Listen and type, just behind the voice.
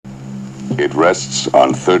It rests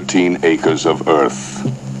on 13 acres of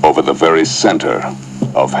earth, over the very center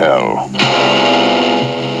of hell.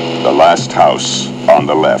 The last house on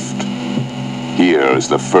the left. Here is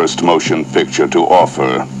the first motion picture to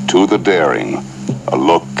offer, to the daring, a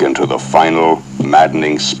look into the final,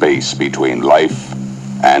 maddening space between life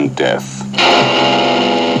and death.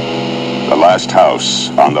 The last house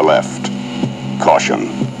on the left. Caution.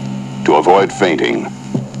 To avoid fainting,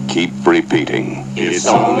 keep repeating. It's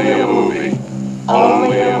only a movie.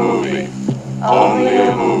 Only a movie. Only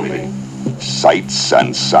a movie. Sights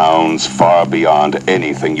and sounds far beyond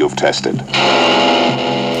anything you've tested.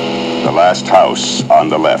 The last house on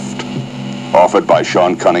the left. Offered by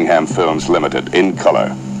Sean Cunningham Films Limited in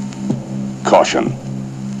color. Caution.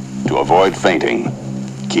 To avoid fainting,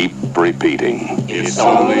 keep repeating. It's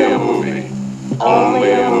only a movie.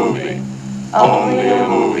 Only a movie. Only a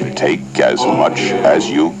movie. Take as much as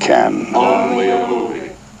you can. Only a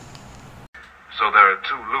movie. So there are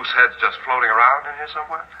two loose heads just floating around in here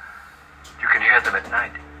somewhere? You can hear them at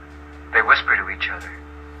night. They whisper to each other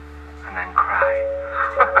and then cry.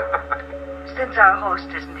 Since our host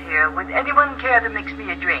isn't here, would anyone care to mix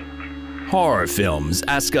me a drink? Horror films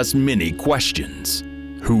ask us many questions.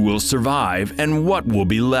 Who will survive and what will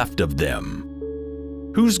be left of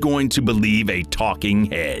them? Who's going to believe a talking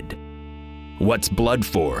head? What's blood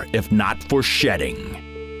for if not for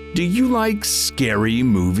shedding? Do you like scary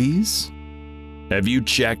movies? Have you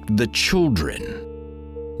checked The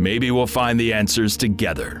Children? Maybe we'll find the answers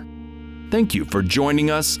together. Thank you for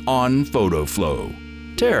joining us on Photo Flow,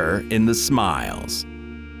 Terror in the Smiles.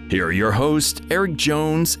 Here are your hosts, Eric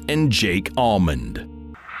Jones and Jake Almond.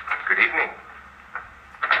 Good evening.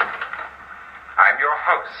 I'm your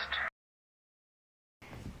host.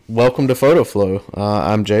 Welcome to Photo Flow.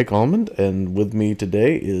 I'm Jake Almond, and with me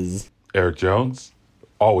today is Eric Jones,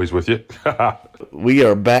 always with you. we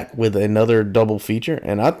are back with another double feature,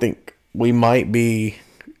 and I think we might be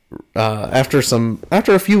after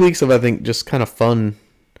a few weeks of I think just kind of fun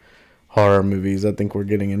horror movies. I think we're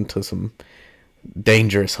getting into some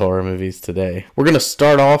dangerous horror movies today. We're going to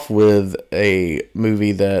start off with a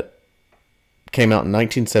movie that came out in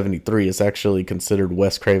 1973. It's actually considered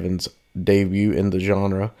Wes Craven's debut in the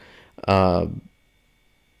genre.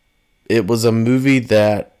 It was a movie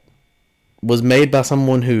that was made by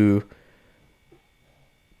someone who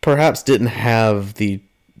perhaps didn't have the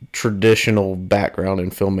traditional background in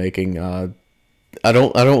filmmaking. I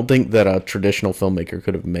don't think that a traditional filmmaker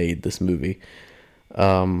could have made this movie.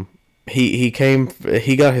 He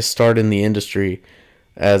got his start in the industry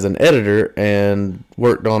as an editor and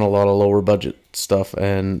worked on a lot of lower budget stuff,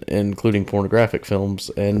 and including pornographic films,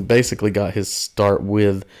 and basically got his start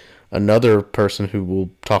with another person who we'll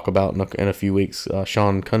talk about in a few weeks,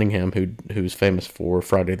 Sean Cunningham, who's famous for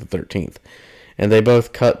Friday the 13th. And they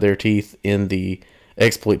both cut their teeth in the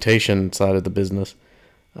exploitation side of the business.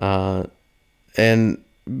 And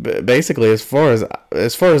basically, as far as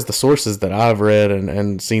the sources that I've read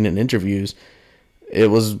and seen in interviews, it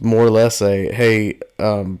was more or less a, hey,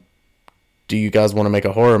 do you guys want to make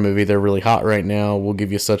a horror movie? They're really hot right now. We'll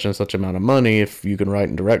give you such and such amount of money if you can write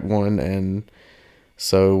and direct one. And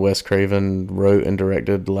so Wes Craven wrote and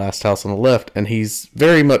directed The Last House on the Left, and he's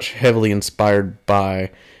very much heavily inspired by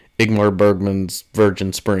Ingmar Bergman's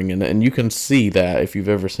Virgin Spring, and you can see that if you've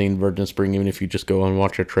ever seen Virgin Spring, even if you just go and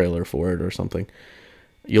watch a trailer for it or something,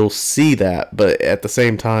 you'll see that. But at the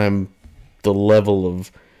same time, the level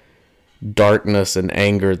of darkness and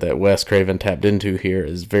anger that Wes Craven tapped into here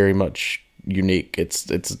is very much unique. It's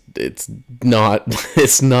not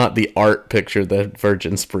the art picture that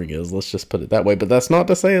Virgin Spring is. Let's just put it that way. But that's not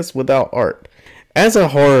to say it's without art. As a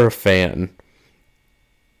horror fan,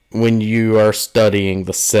 when you are studying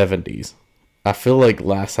the 70s, I feel like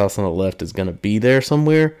Last House on the Left is going to be there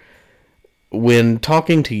somewhere. When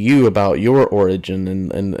talking to you about your origin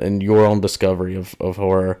and your own discovery of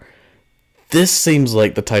horror, this seems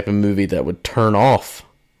like the type of movie that would turn off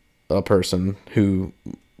a person who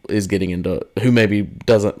is getting into, who maybe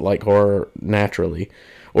doesn't like horror naturally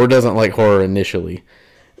or doesn't like horror initially.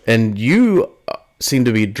 And you seem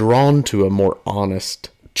to be drawn to a more honest,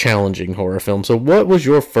 challenging horror film. So what was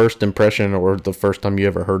your first impression, or the first time you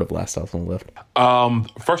ever heard of Last House on the Left?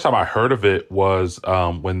 First time I heard of it was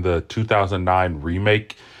when the 2009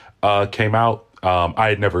 remake came out.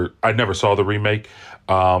 I never saw the remake,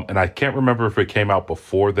 and I can't remember if it came out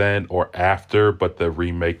before then or after. But the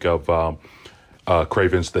remake of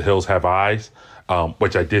Craven's The Hills Have Eyes,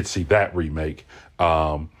 which I did see that remake.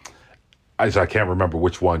 I can't remember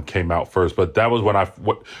which one came out first, but that was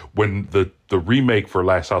when the remake for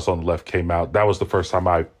Last House on the Left came out. That was the first time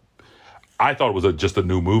I thought it was just a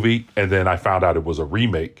new movie, and then I found out it was a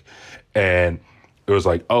remake, and it was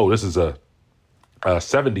like, oh, this is a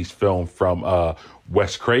 70s film from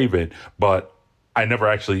Wes Craven, but I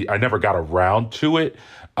never got around to it.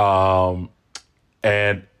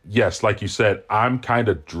 And yes, like you said, I'm kind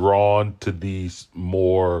of drawn to these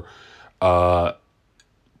more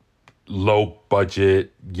low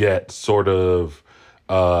budget yet sort of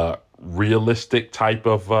realistic type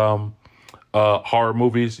of horror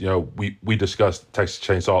movies. You know, we discussed Texas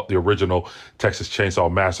Chainsaw, the original Texas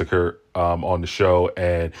Chainsaw Massacre on the show,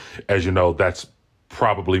 and as you know, that's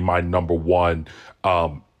probably my number one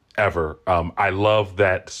ever. I love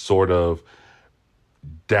that sort of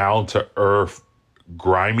down to earth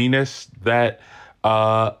griminess that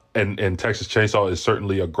and Texas Chainsaw is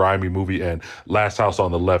certainly a grimy movie, and Last House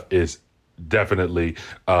on the Left is definitely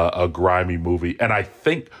a grimy movie. And I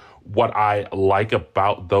think what I like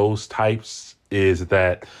about those types is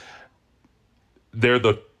that they're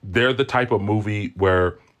the type of movie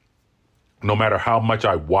where no matter how much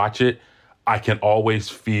I watch it, I can always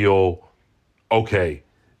feel, okay,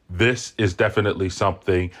 this is definitely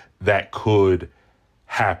something that could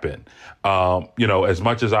happen. As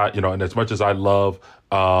much as I love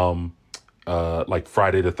like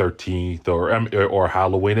Friday the 13th or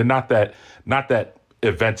Halloween, and not that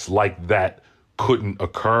events like that couldn't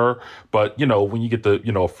occur, but when you get the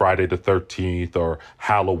Friday the 13th or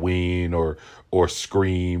Halloween or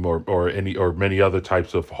Scream or many other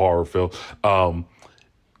types of horror films,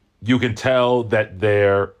 you can tell that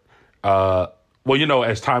they're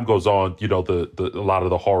as time goes on, a lot of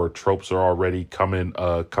the horror tropes are already coming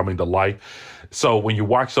to life. So when you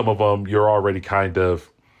watch some of them, you're already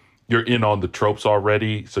you're in on the tropes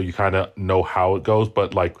already, so you kind of know how it goes.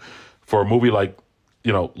 But like for a movie like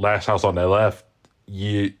Last House on the Left,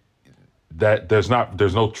 there's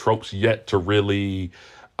no tropes yet to really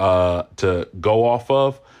to go off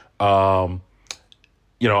of. I'll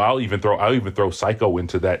even throw Psycho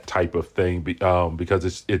into that type of thing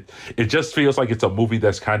because it just feels like it's a movie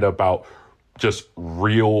that's kind of about just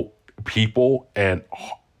real people and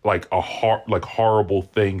horrible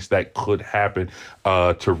things that could happen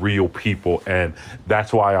to real people, and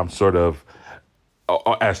that's why I'm sort of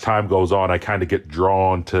as time goes on, I kind of get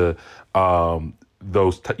drawn to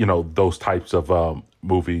those types of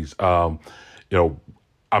movies.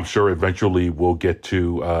 I'm sure eventually we'll get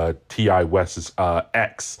to T.I. West's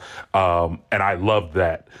X, and I love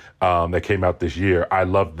that. That came out this year. I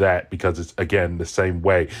love that because it's, again, the same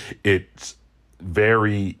way. It's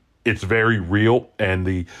very real, and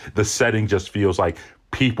the setting just feels like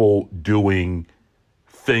people doing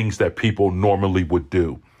things that people normally would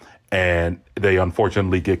do, and they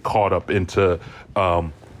unfortunately get caught up into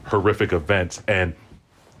horrific events. And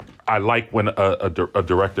I like when a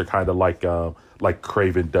director kind of like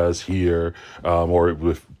Craven does here, or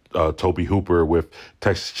with Tobe Hooper with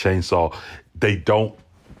Texas Chainsaw, they don't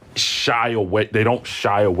shy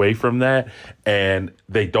away from that, and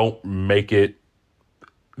they don't make it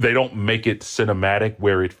cinematic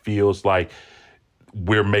where it feels like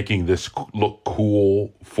we're making this look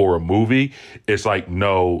cool for a movie. It's like,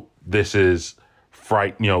 no, this is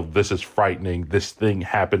this is frightening. This thing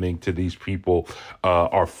happening to these people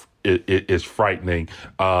is frightening.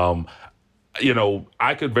 I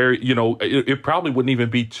could it probably wouldn't even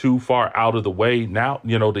be too far out of the way now,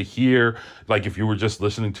 to hear, like if you were just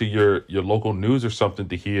listening to your local news or something,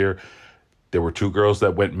 to hear there were two girls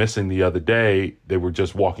that went missing the other day. They were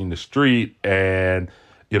just walking the street, and,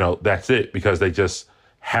 that's it, because they just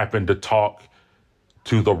happened to talk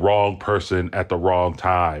to the wrong person at the wrong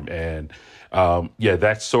time. And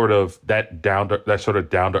that's sort of down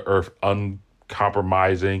to earth,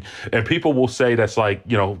 uncompromising. And people will say that's like,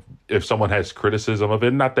 if someone has criticism of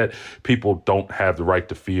it, not that people don't have the right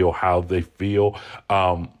to feel how they feel,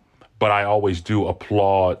 but I always do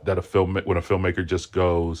applaud that when a filmmaker just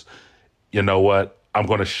goes, you know what, I'm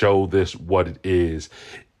going to show this what it is.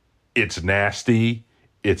 It's nasty,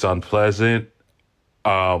 it's unpleasant,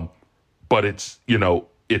 but it's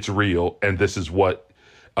it's real, and this is what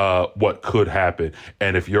could happen.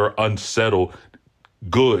 And if you're unsettled,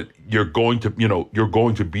 good, you're going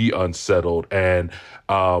to be unsettled. And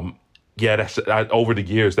over the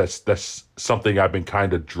years, that's something I've been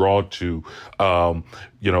kind of drawn to.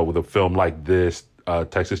 With a film like this,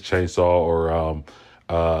 Texas Chainsaw, or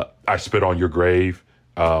I Spit on Your Grave.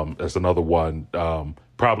 That's another one.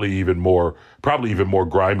 Probably even more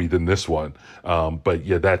grimy than this one. But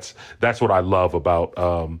yeah, that's what I love about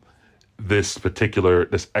this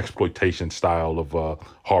exploitation style of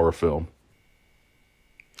horror film.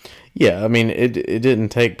 Yeah, I mean, it didn't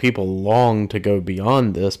take people long to go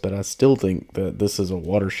beyond this, but I still think that this is a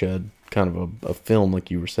watershed kind of a film,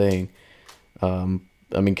 like you were saying. I mean,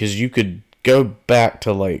 because you could go back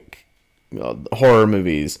to like horror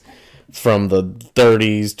movies from the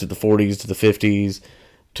 30s to the 40s to the 50s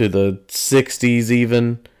to the 60s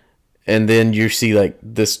even, and then you see like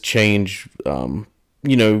this change,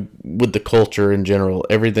 with the culture in general.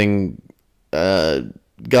 Everything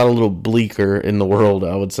got a little bleaker in the world,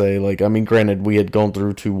 I would say. Like, I mean, granted, we had gone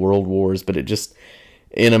through 2 world wars, but it just,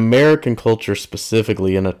 in American culture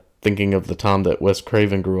specifically, and thinking of the time that Wes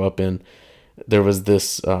Craven grew up in, there was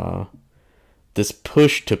this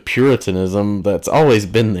push to Puritanism that's always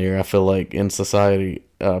been there, I feel like, in society,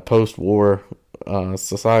 post-war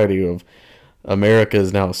society of America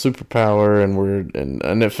is now a superpower,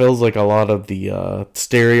 and it feels like a lot of the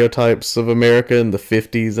stereotypes of America in the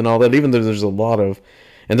 50s and all that, even though there's a lot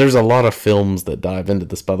of films that dive into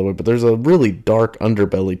this, by the way, but there's a really dark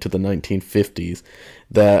underbelly to the 1950s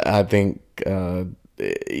that I think,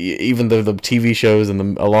 even though the TV shows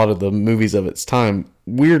and a lot of the movies of its time,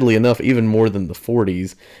 weirdly enough, even more than the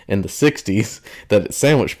 40s and the 60s that it's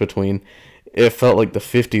sandwiched between, it felt like the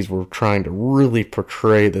 50s were trying to really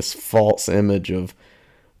portray this false image of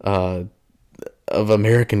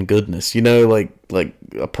American goodness, like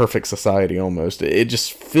a perfect society almost. It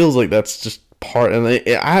just feels like that's just part, and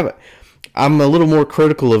I'm a little more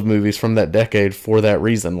critical of movies from that decade for that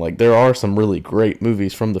reason. Like, there are some really great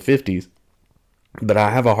movies from the 50s, but I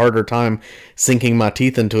have a harder time sinking my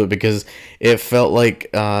teeth into it because it felt like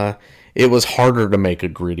it was harder to make a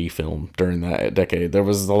gritty film during that decade. There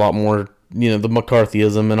was a lot more, the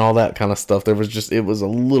McCarthyism and all that kind of stuff. It was a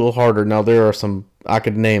little harder. Now, there are some, I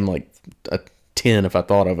could name like 10 if I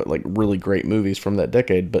thought of it, like really great movies from that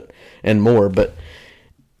decade, and more, but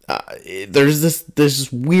there's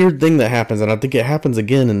this weird thing that happens, and I think it happens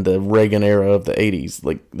again in the Reagan era of the 80s.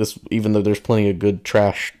 Like this, even though there's plenty of good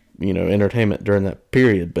trash, entertainment during that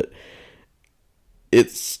period, but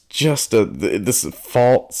it's just this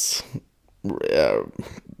false.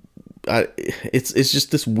 It's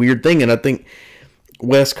just this weird thing, and I think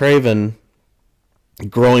Wes Craven,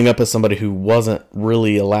 growing up as somebody who wasn't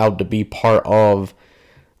really allowed to be part of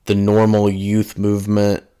the normal youth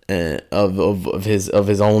movement of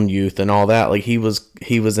his own youth and all that, like he was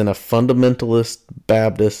in a fundamentalist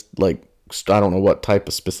Baptist, like I don't know what type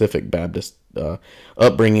of specific Baptist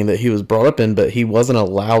upbringing that he was brought up in, but he wasn't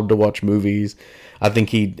allowed to watch movies. I think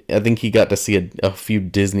he got to see a few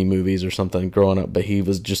Disney movies or something growing up, but he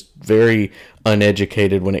was just very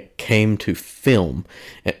uneducated when it came to film,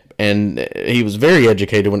 and he was very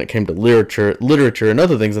educated when it came to literature and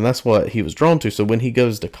other things, and that's what he was drawn to. So when he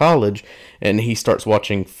goes to college and he starts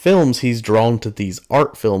watching films, he's drawn to these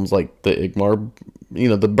art films like the Ingmar,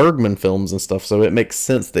 the Bergman films and stuff. So it makes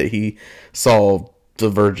sense that he saw The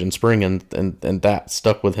Virgin Spring and that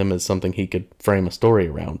stuck with him as something he could frame a story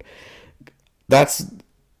around.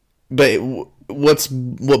 But what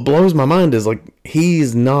blows my mind is, like,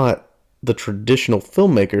 he's not the traditional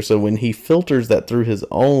filmmaker, so when he filters that through his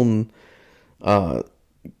own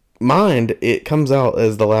mind, it comes out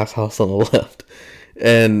as The Last House on the Left,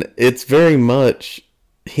 and it's very much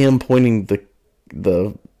him pointing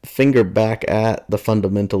the finger back at the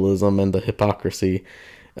fundamentalism and the hypocrisy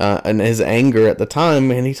and his anger at the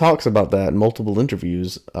time, and he talks about that in multiple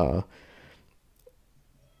interviews.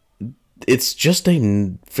 It's just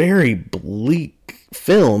a very bleak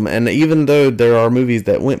film, and even though there are movies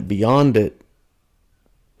that went beyond it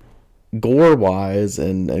gore-wise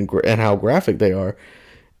and how graphic they are,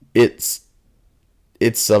 it's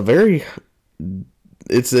a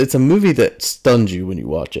movie that stuns you when you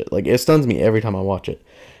watch it. Like, it stuns me every time I watch it.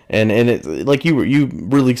 And it's like you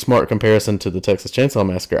really smart comparison to the Texas Chainsaw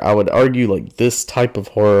Massacre. I would argue like this type of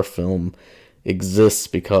horror film exists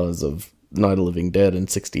because of Night of the Living Dead in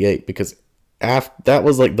 '68, because that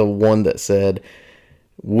was like the one that said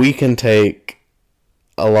we can take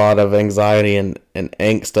a lot of anxiety and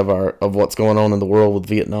angst of what's going on in the world with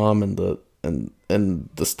Vietnam and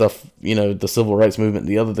the stuff, the civil rights movement and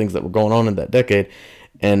the other things that were going on in that decade,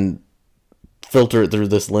 and filter it through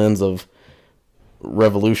this lens of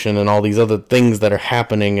revolution and all these other things that are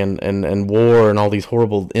happening and war and all these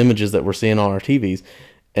horrible images that we're seeing on our TVs,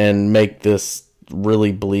 and make this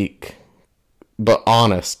really bleak but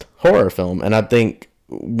honest horror film. And I think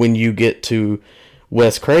when you get to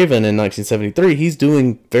Wes Craven in 1973, he's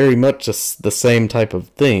doing very much the same type of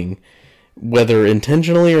thing, whether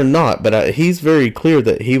intentionally or not, but he's very clear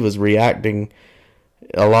that he was reacting.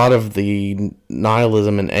 A lot of the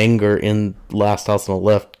nihilism and anger in Last House on the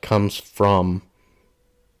Left comes from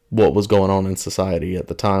what was going on in society at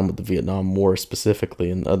the time with the Vietnam War specifically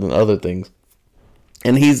and other things.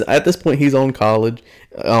 And he's at this point he's on college,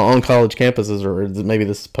 on college campuses, or maybe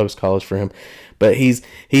this is post college for him, but he's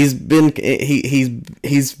he's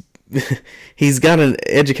got an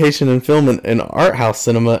education in film and art house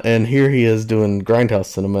cinema, and here he is doing grindhouse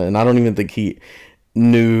cinema, and I don't even think he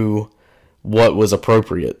knew what was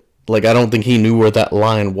appropriate. Like, I don't think he knew where that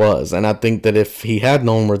line was, and I think that if he had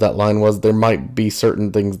known where that line was, there might be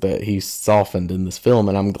certain things that he softened in this film,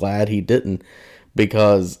 and I'm glad he didn't,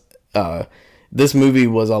 because this movie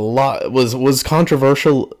was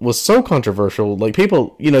controversial, was so controversial. Like,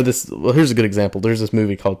 people, this. Well, here's a good example. There's this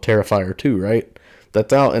movie called Terrifier 2, right?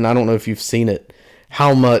 That's out, and I don't know if you've seen it.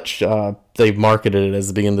 How much they've marketed it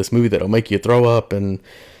as being this movie that'll make you throw up and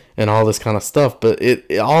all this kind of stuff, but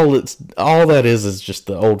all that is just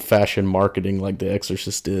the old fashioned marketing, like The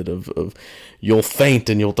Exorcist did, of you'll faint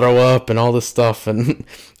and you'll throw up and all this stuff, and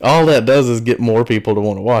all that does is get more people to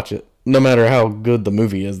want to watch it. No matter how good the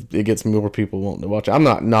movie is, it gets more people wanting to watch it. I'm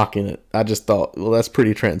not knocking it. I just thought, well, that's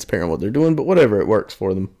pretty transparent what they're doing, but whatever, it works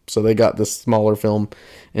for them. So they got this smaller film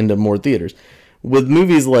into more theaters. With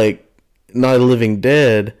movies like Night of the Living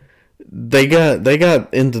Dead, they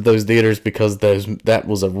got into those theaters because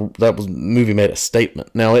that movie made a statement.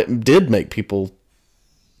 Now, it did make people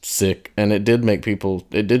sick, and it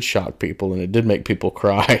did shock people, and it did make people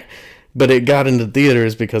cry. But it got into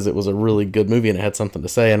theaters because it was a really good movie and it had something to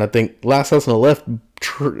say. And I think Last House on the Left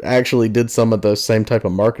actually did some of those same type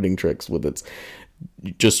of marketing tricks with its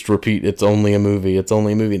just repeat, it's only a movie, it's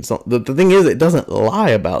only a movie. It's not, the thing is, it doesn't lie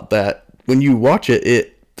about that. When you watch it,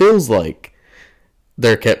 it feels like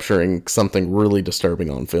they're capturing something really disturbing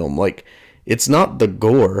on film. Like, it's not the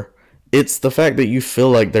gore, it's the fact that you feel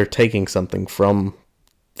like they're taking something from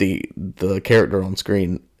the character on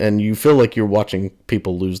screen, and you feel like you're watching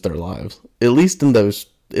people lose their lives. At least in those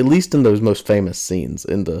most famous scenes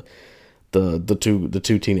in the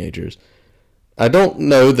two teenagers. I don't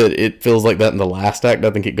know that it feels like that in the last act. I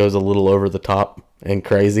think it goes a little over the top and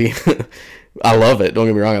crazy. I love it. Don't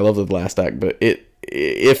get me wrong. I love the last act, but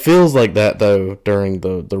it feels like that though during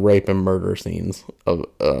the rape and murder scenes of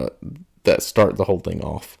that start the whole thing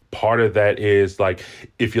off. Part of that is, like,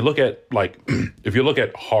 if you look at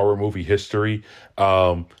horror movie history,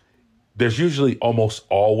 there's usually almost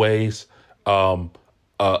always a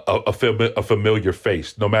familiar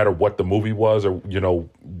face, no matter what the movie was or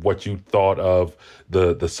what you thought of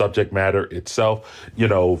the subject matter itself.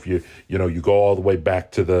 If you go all the way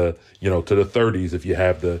back to the 30s, if you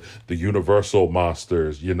have the Universal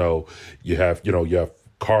monsters, you have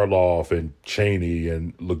Karloff and Chaney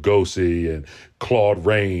and Lugosi and Claude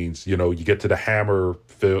Rains. You get to the Hammer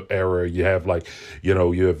era, you have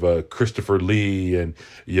Christopher Lee, and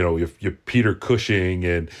you have Peter Cushing,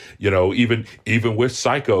 and even with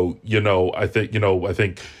Psycho, I think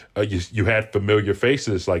you had familiar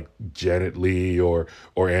faces like Janet Leigh or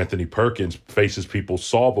Anthony Perkins, faces people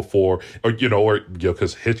saw before, or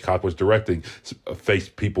because Hitchcock was directing, face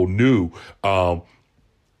people knew.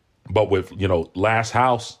 But with Last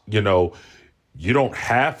House, you don't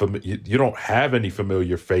have any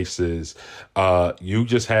familiar faces. You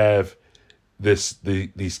just have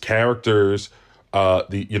these characters.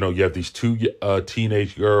 You have these two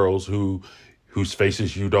teenage girls whose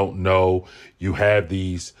faces you don't know. You have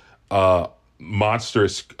these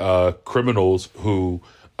monstrous criminals who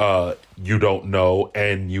you don't know,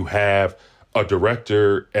 and you have a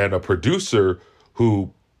director and a producer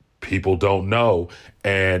who people don't know,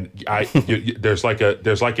 and there's like an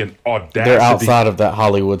audacity. They're outside of that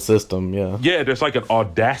Hollywood system, yeah. Yeah, there's like an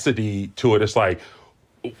audacity to it. It's like,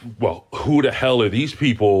 well, who the hell are these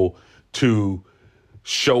people to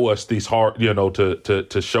show us these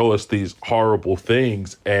to show us these horrible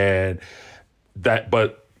things? And that,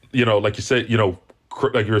 but like you said,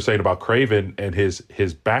 like you were saying about Craven and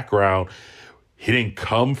his background, he didn't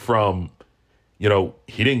come from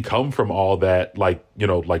all that, like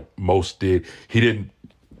most did. He didn't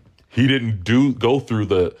go through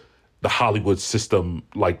the Hollywood system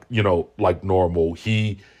like normal.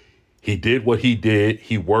 He did what he did.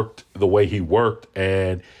 He worked the way he worked,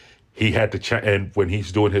 and he had to and when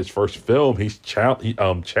he's doing his first film, he's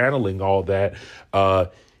channeling all that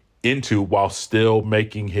into, while still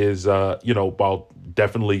making his while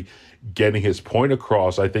definitely getting his point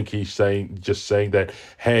across. I think he's saying that,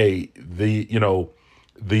 hey,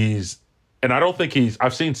 these, and I don't think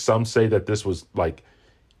I've seen some say that this was like,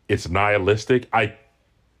 it's nihilistic. I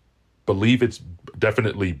believe it's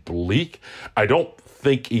definitely bleak. I don't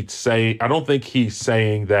think he's saying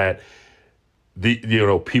that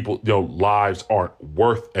the people, lives aren't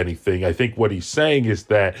worth anything. I think what he's saying is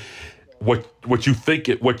that what you think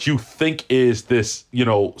is this,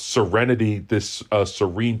 serenity, this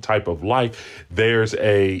serene type of life. There are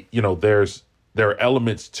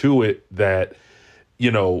elements to it that,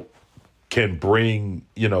 can bring,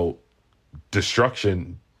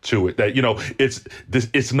 destruction to it, that,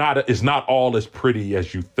 it's not all as pretty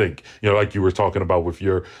as you think, like you were talking about with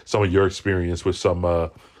some of your experience with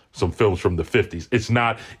some films from the 50s. It's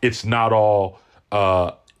not all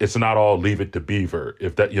Leave It to Beaver,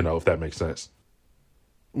 if that makes sense.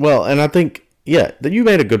 Well, and I think, yeah, that you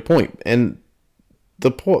made a good point. And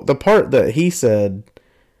the part that he said,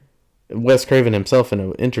 Wes Craven himself in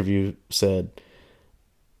an interview said,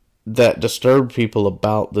 that disturbed people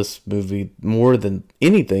about this movie more than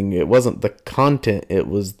anything, it wasn't the content, it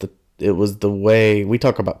was the way, we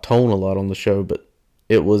talk about tone a lot on the show, but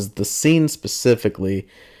it was the scene specifically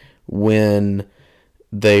when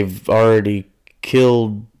they've already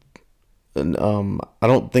killed, and I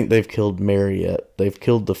don't think they've killed Mary yet. They've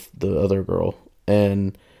killed the other girl,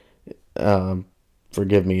 and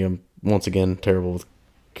forgive me, I'm once again terrible with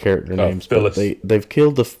character names. Phyllis. But they've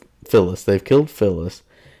killed Phyllis. They've killed Phyllis,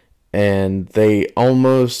 and they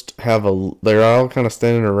almost have they're all kind of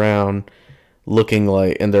standing around looking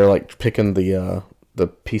like, and they're like picking the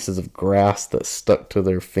pieces of grass that stuck to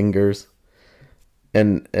their fingers,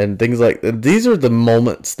 and things like that. These are the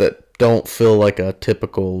moments that don't feel like a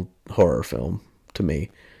typical horror film to me.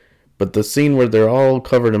 But the scene where they're all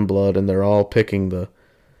covered in blood and they're all picking the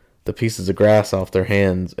pieces of grass off their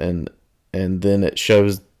hands, and then it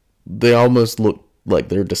shows they almost look like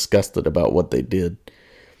they're disgusted about what they did.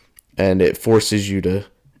 And it forces you to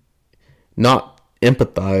not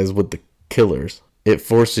empathize with the killers. It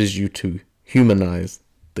forces you to humanize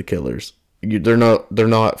the killers. They're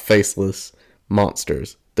not faceless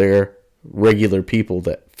monsters. They're regular people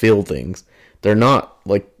that feel things. They're not,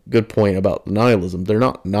 like, good point about nihilism, they're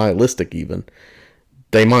not nihilistic even.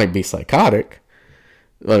 They might be psychotic.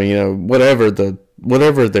 I mean, whatever their,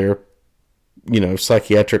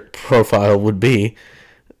 psychiatric profile would be,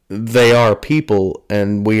 they are people,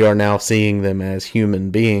 and we are now seeing them as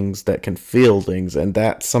human beings that can feel things, and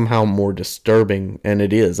that's somehow more disturbing, and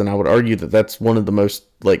it is. And I would argue that that's one of the most,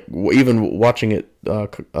 like, even watching it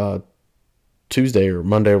Tuesday or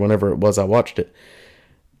Monday or whenever it was I watched it,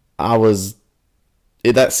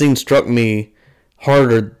 that scene struck me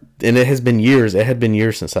harder, and it had been years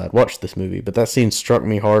since I'd watched this movie, but that scene struck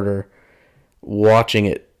me harder watching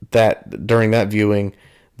it during that viewing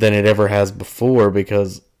than it ever has before,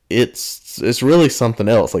 because it's really something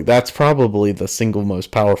else. Like, that's probably the single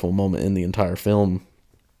most powerful moment in the entire film.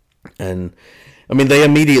 And I mean, they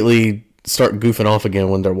immediately start goofing off again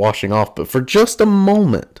when they're washing off, but for just a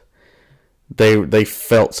moment they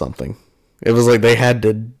felt something. It was like they had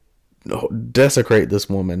to desecrate this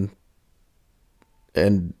woman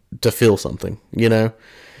and to feel something, and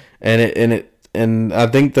I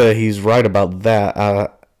think that he's right about that. I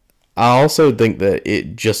also think that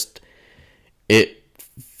it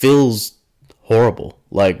feels horrible,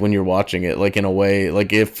 like when you're watching it, like in a way,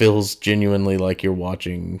 like it feels genuinely like you're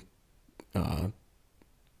watching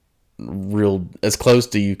real, as close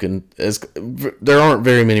to you can, there aren't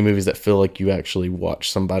very many movies that feel like you actually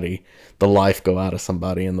watch the life go out of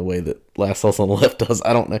somebody in the way that Last House on the Left does.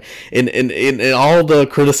 I don't know. In all the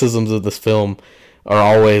criticisms of this film are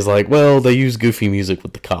always like, well, they use goofy music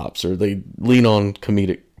with the cops, or they lean on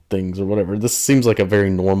comedic things or whatever. This seems like a very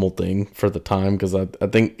normal thing for the time, because I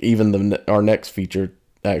think even our next feature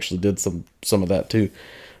actually did some of that too.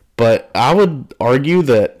 But I would argue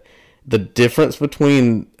that the difference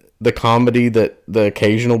between the comedy, that the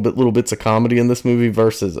occasional little bits of comedy in this movie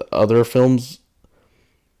versus other films,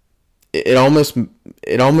 it almost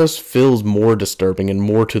feels more disturbing and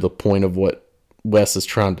more to the point of what Wes is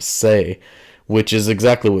trying to say, which is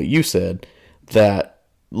exactly what you said, that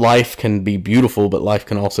life can be beautiful, but life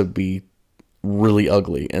can also be really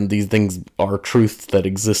ugly, and these things are truths that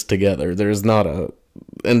exist together.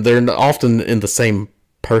 And they're often in the same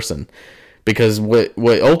person, because what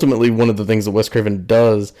ultimately one of the things that Wes Craven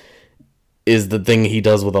does is the thing he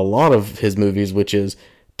does with a lot of his movies, which is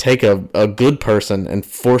take a good person and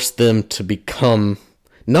force them to become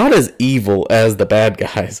not as evil as the bad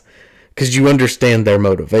guys, because you understand their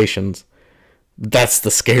motivations. That's the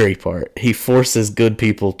scary part. He forces good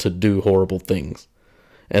people to do horrible things.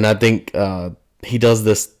 And I think he does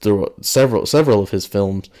this through several of his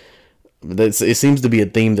films. It seems to be a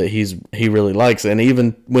theme that he really likes. And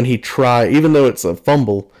even when even though it's a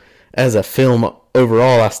fumble as a film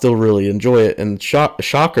overall, I still really enjoy it. And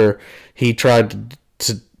Shocker, he tried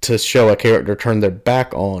to show a character turn their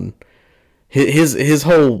back on. His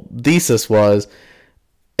whole thesis was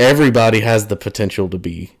everybody has the potential to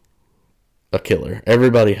be a killer.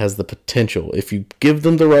 Everybody has the potential. If you give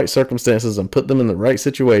them the right circumstances and put them in the right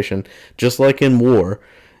situation, just like in war,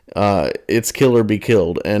 it's kill or be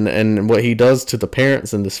killed. And what he does to the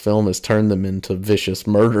parents in this film is turn them into vicious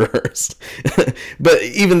murderers. But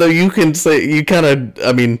even though you can say, you kind of,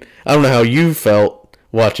 I mean, I don't know how you felt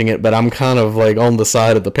watching it, but I'm kind of like on the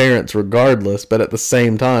side of the parents regardless. But at the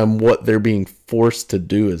same time, what they're being forced to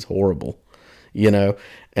do is horrible, you know?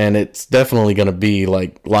 And it's definitely going to be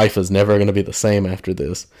like, life is never going to be the same after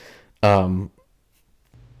this. Well,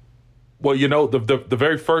 you know, the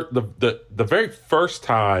very first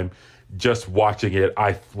time just watching it,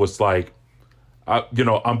 I was like,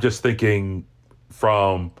 I'm just thinking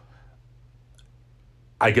from,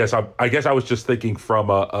 I guess I was just thinking from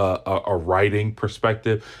a writing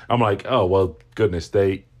perspective. I'm like, oh well, goodness,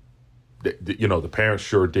 the parents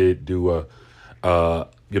sure did do a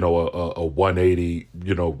 180,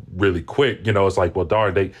 really quick. It's like, well,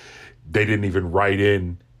 darn, they didn't even write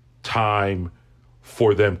in time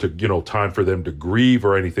for them to grieve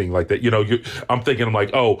or anything like that. I'm thinking, I'm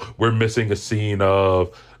like, oh, we're missing a scene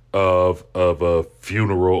of a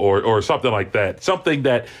funeral or something like that. Something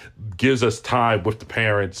that gives us time with the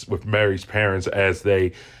parents, with Mary's parents, as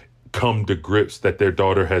they come to grips that their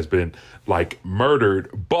daughter has been like murdered.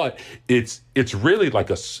 But it's really like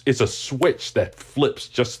it's a switch that flips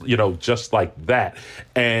just like that.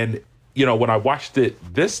 And when I watched it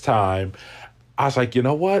this time, I was like, you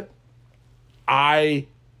know what? I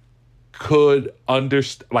could understand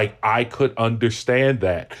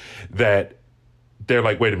that they're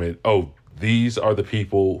like, wait a minute. Oh, these are the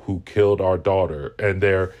people who killed our daughter, and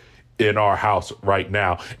they're in our house right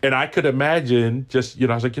now. And I could imagine just,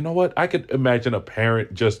 I was like, you know what? I could imagine a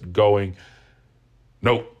parent just going,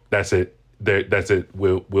 nope, that's it. That's it.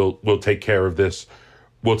 We'll take care of this.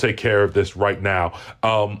 We'll take care of this right now.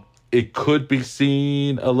 It could be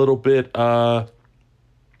seen a little bit, what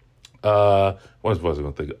was I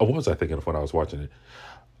going to think? What was I thinking of when I was watching it?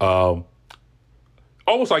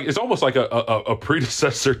 It's almost like a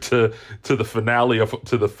predecessor to the finale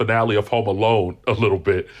of Home Alone a little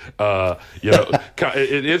bit.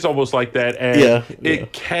 It is almost like that, and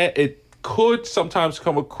it could sometimes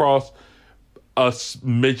come across a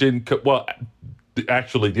smidgen. Well,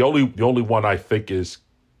 actually, the only one I think is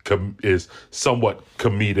somewhat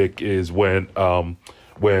comedic is when the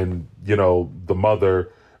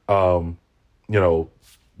mother does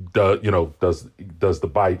the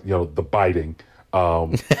bite, the biting.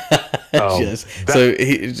 Yes.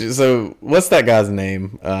 So what's that guy's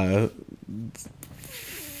name?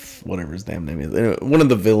 Whatever his damn name is. Anyway, one of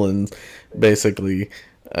the villains basically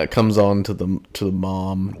comes on to the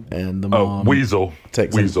mom, and the mom Weasel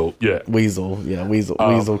takes Weasel Weasel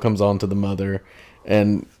comes on to the mother,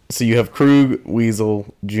 and so you have Krug,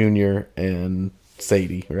 Weasel Jr., and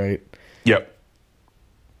Sadie, right? Yep.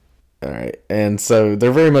 All right, and so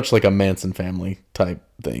they're very much like a Manson family type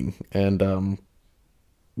thing, and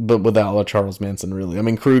but without a Charles Manson, really. I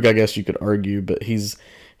mean, Krug, I guess you could argue, but he's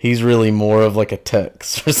really more of like a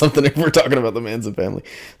Tex or something if we're talking about the Manson family.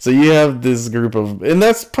 So you have this group of, and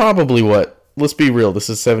that's probably what, let's be real, this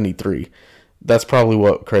is 73. That's probably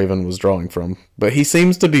what Craven was drawing from. But he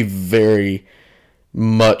seems to be very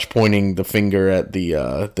much pointing the finger at the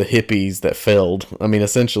hippies that failed. I mean,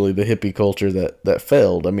 essentially the hippie culture that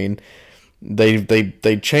failed. I mean,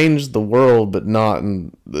 they changed the world, but not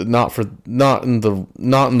in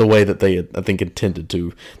the way that they I think intended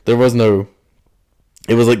to. There was no.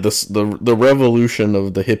 It was like the revolution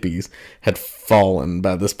of the hippies had fallen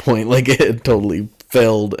by this point. Like, it had totally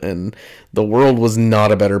failed, and the world was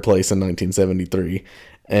not a better place in 1973.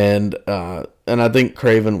 And I think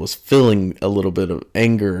Craven was feeling a little bit of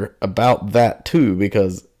anger about that too,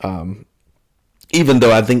 because even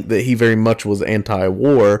though I think that he very much was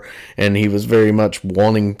anti-war, and he was very much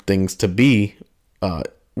wanting things to be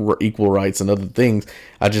equal rights and other things,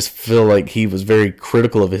 I just feel like he was very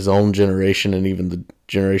critical of his own generation and even the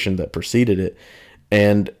generation that preceded it.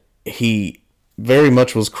 And he very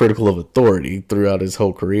much was critical of authority throughout his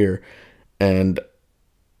whole career. And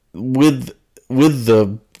with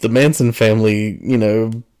the Manson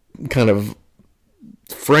family, kind of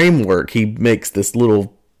framework, he makes this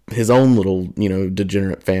his own little,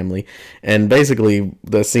 degenerate family. And basically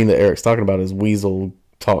the scene that Eric's talking about is Weasel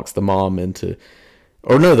talks the mom into,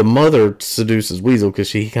 or no, the mother seduces Weasel because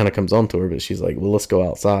she kind of comes onto her, but she's like, well, let's go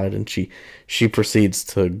outside. And she proceeds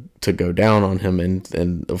to go down on him.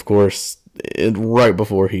 And of course, right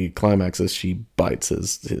before he climaxes, she bites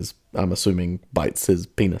his I'm assuming bites his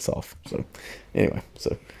penis off. So anyway,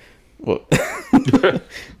 so well,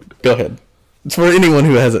 go ahead. for anyone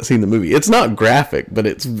who hasn't seen the movie. It's not graphic, but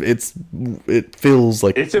it feels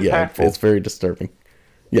like It's impactful. It's very disturbing.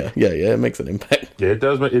 Yeah. It makes an impact. Yeah, it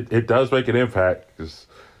does. It does make an impact.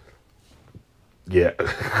 Yeah.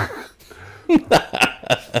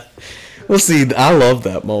 Well, see, I love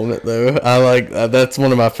that moment though. I like that's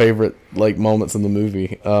one of my favorite like moments in the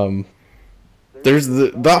movie. There's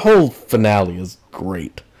that whole finale is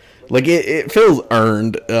great. Like it feels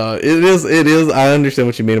earned. It is. I understand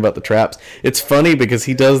what you mean about the traps. It's funny because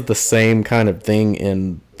he does the same kind of thing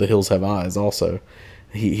in The Hills Have Eyes. Also,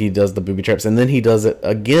 he does the booby traps, and then he does it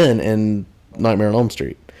again in Nightmare on Elm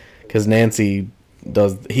Street because Nancy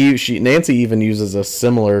even uses a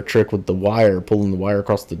similar trick with the wire, pulling the wire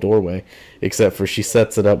across the doorway, except for she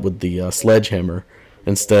sets it up with the sledgehammer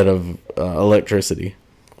instead of electricity.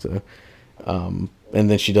 So. And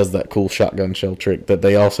then she does that cool shotgun shell trick that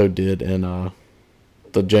they also did in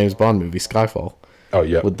the James Bond movie Skyfall. Oh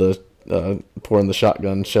yeah, with the pouring the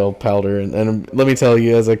shotgun shell powder. And let me tell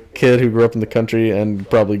you, as a kid who grew up in the country and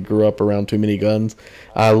probably grew up around too many guns,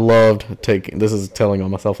 I loved taking. This is telling on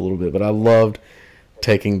myself a little bit, but I loved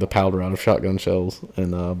taking the powder out of shotgun shells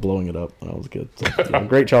and blowing it up when I was a kid. So,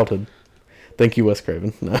 great childhood. Thank you, Wes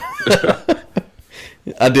Craven. No.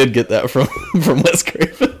 I did get that from Wes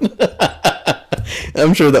Craven.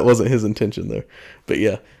 I'm sure that wasn't his intention there, but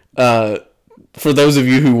yeah. For those of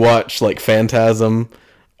you who watch like Phantasm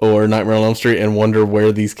or Nightmare on Elm Street and wonder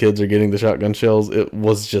where these kids are getting the shotgun shells, it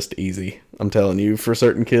was just easy. I'm telling you, for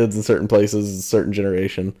certain kids in certain places, a certain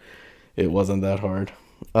generation, it wasn't that hard.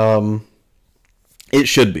 It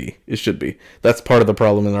should be. It should be. That's part of the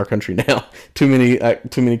problem in our country now. Too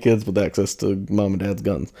many kids with access to mom and dad's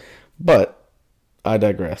guns. But I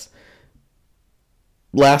digress.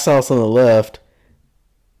 Last House on the Left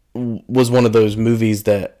was one of those movies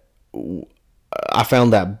that I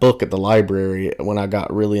found that book at the library when I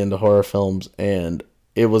got really into horror films, and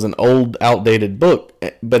it was an old, outdated book,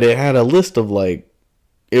 but it had a list of like,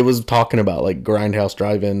 it was talking about like grindhouse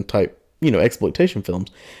drive-in type, exploitation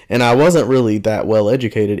films, and I wasn't really that well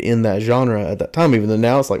educated in that genre at that time, even though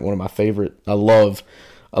now it's like one of my favorite. I love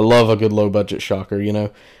a good low budget shocker,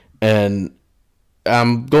 and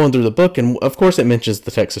I'm going through the book, and of course it mentions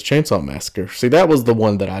the Texas Chainsaw Massacre. See, that was the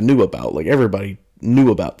one that I knew about. Like, everybody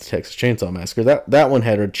knew about the Texas Chainsaw Massacre. That one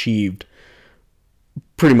had achieved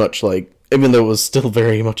pretty much, like, even though it was still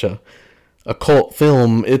very much a cult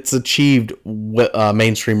film, it's achieved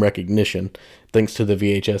mainstream recognition thanks to the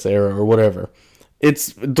VHS era or whatever.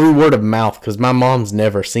 It's through word of mouth, because my mom's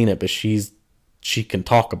never seen it, but she can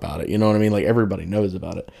talk about it. You know what I mean? Like, everybody knows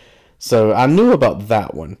about it. So I knew about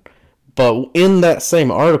that one. But in that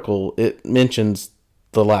same article, it mentions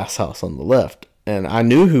The Last House on the Left. And I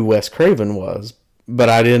knew who Wes Craven was, but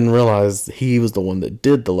I didn't realize he was the one that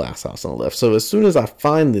did The Last House on the Left. So as soon as I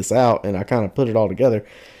find this out and I kind of put it all together,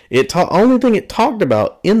 only thing it talked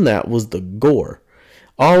about in that was the gore.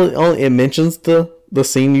 It mentions the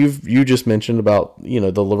scene you just mentioned about,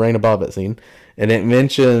 the Lorena Bobbitt scene. And it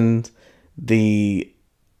mentioned the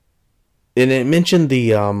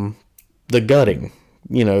gutting,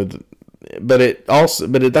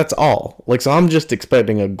 that's all. Like, so I'm just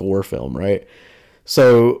expecting a gore film, right?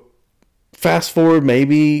 So fast forward,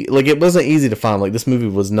 maybe, like, it wasn't easy to find. Like, this movie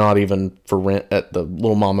was not even for rent at the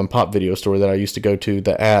little mom and pop video store that I used to go to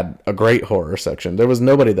that had a great horror section. There was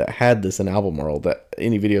nobody that had this in Albemarle, that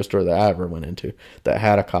any video store that I ever went into that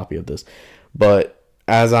had a copy of this. But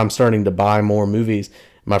as I'm starting to buy more movies,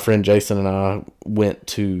 my friend Jason and I went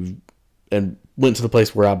to the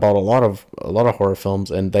place where I bought a lot of horror films,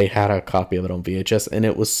 and they had a copy of it on VHS, and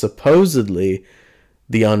it was supposedly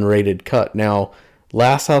the unrated cut. Now,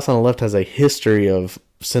 Last House on the Left has a history of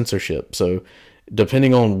censorship, so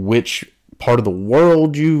depending on which part of the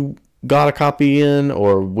world you got a copy in,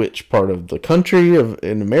 or which part of the country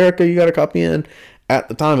in America you got a copy in, at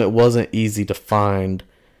the time it wasn't easy to find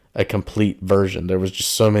a complete version. There was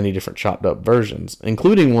just so many different chopped up versions,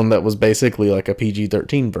 including one that was basically like a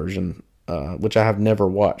PG-13 version, which I have never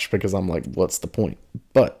watched because I'm like, what's the point?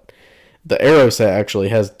 But the Arrow set actually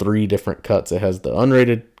has 3 different cuts. It has the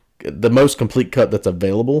unrated, the most complete cut that's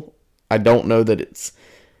available. I don't know that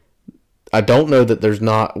there's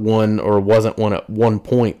not one, or wasn't one at one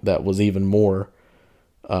point that was even more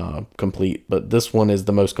complete, but this one is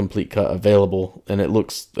the most complete cut available, and it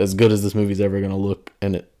looks as good as this movie's ever going to look,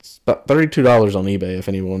 and it's about $32 on eBay if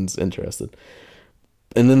anyone's interested.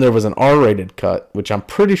 And then there was an R-rated cut, which I'm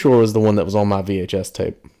pretty sure was the one that was on my VHS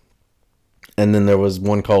tape. And then there was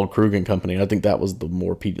one called Krug and Company. I think that was the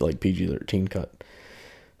more PG-13 cut.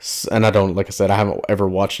 And I haven't ever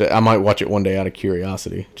watched it. I might watch it one day out of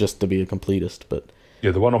curiosity, just to be a completist. But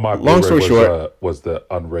yeah, the one on my Blu-ray was the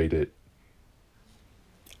unrated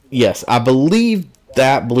Yes, I believe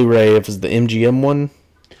that Blu-ray is the MGM one.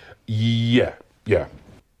 Yeah, yeah.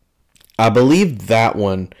 I believe that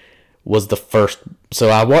one was the first. So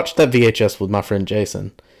I watched that VHS with my friend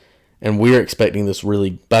Jason, and we were expecting this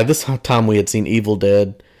really. By this time, we had seen Evil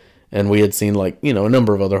Dead, and we had seen like a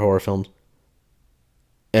number of other horror films,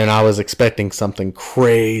 and I was expecting something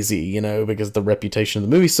crazy, because of the reputation of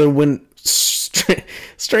the movie. So when,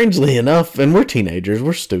 strangely enough, and we're teenagers,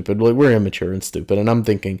 we're stupid, we're immature and stupid, and I'm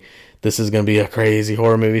thinking this is going to be a crazy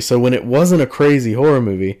horror movie. So when it wasn't a crazy horror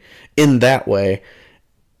movie in that way,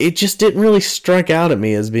 it just didn't really strike out at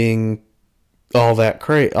me as being all that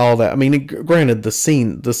crazy. All that. I mean, granted,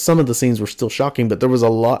 some of the scenes were still shocking, but there was a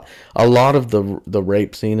lot of the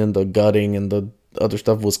rape scene and the gutting and the other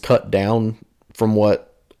stuff was cut down from what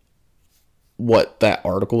that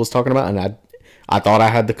article was talking about, and I thought I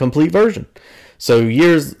had the complete version. So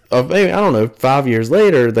years of, maybe, I don't know, 5 years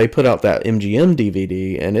later, they put out that MGM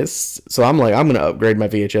DVD, and so I'm like, I'm going to upgrade my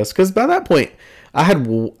VHS, because by that point, I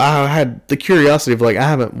had the curiosity of like, I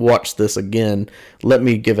haven't watched this again, let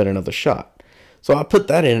me give it another shot. So I put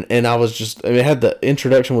that in, and it had the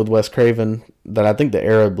introduction with Wes Craven that I think the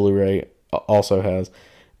Era Blu-ray also has,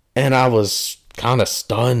 and I was kind of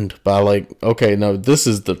stunned by like, okay, no, this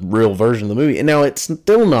is the real version of the movie. And now it's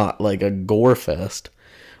still not like a gore fest,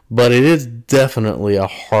 but it is definitely a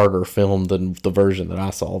harder film than the version that I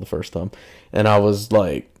saw the first time. And I was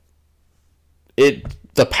like,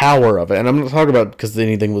 the power of it, and I'm not talking about because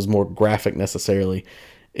anything was more graphic necessarily,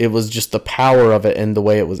 it was just the power of it and the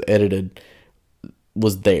way it was edited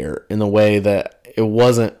was there in the way that it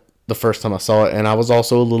wasn't the first time I saw it. And I was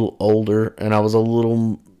also a little older,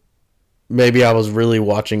 and maybe I was really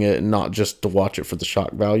watching it not just to watch it for the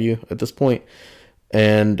shock value at this point.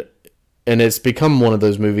 And it's become one of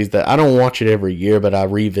those movies that I don't watch it every year, but I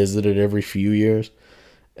revisit it every few years.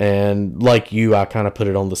 And like you, I kind of put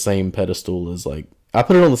it on the same pedestal as like Night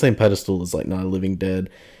of the Living Dead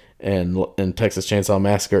and Texas Chainsaw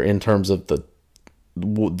Massacre in terms of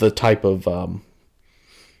the type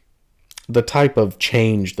of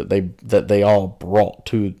change that they all brought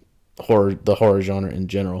to the horror genre in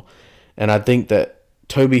general. And I think that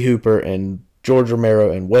Tobe Hooper and George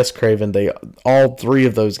Romero and Wes Craven, all three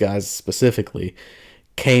of those guys specifically,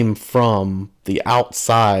 came from the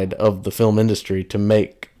outside of the film industry to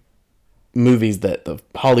make movies that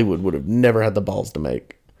Hollywood would have never had the balls to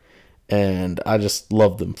make. And I just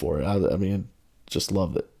loved them for it. I mean, just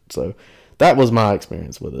loved it. So that was my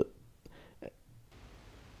experience with it.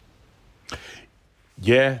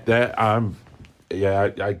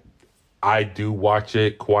 I do watch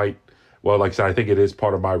it quite well. Like I said, I think it is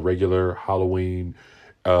part of my regular Halloween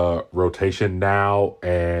rotation now,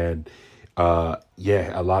 and a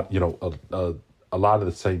lot, a lot of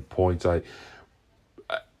the same points. Like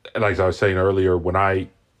I was saying earlier, when I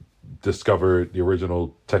discovered the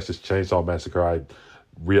original Texas Chainsaw Massacre, I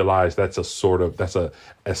realized that's a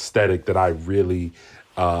aesthetic that I really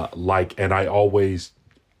like, and I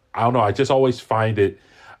just always find it.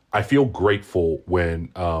 I feel grateful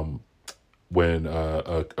when a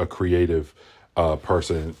creative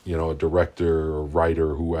person, a director or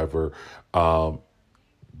writer, whoever,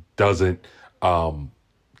 doesn't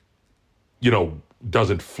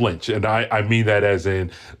flinch. And I mean that as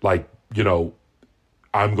in like,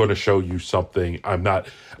 I'm going to show you something. I'm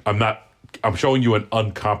showing you an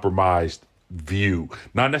uncompromised view,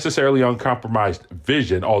 not necessarily uncompromised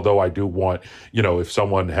vision. Although I do want, if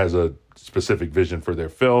someone has a specific vision for their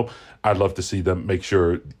film, I'd love to see them make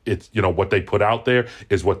sure it's, what they put out there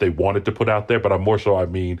is what they wanted to put out there. But I'm more so, I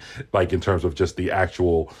mean, like in terms of just the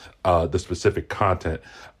actual, the specific content.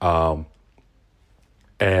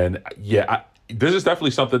 This is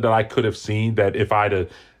definitely something that I could have seen that if I'd have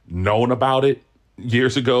known about it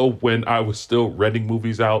years ago when I was still renting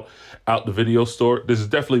movies out the video store. This is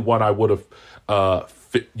definitely one I would have,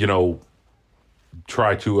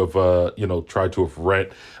 tried to have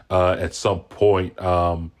rent at some point.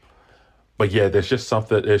 But yeah, there's just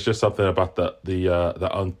something about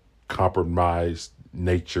the uncompromised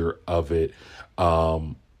nature of it.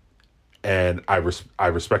 And I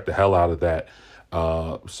respect the hell out of that.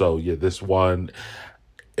 So yeah, this one,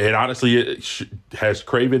 and honestly, has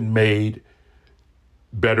Craven made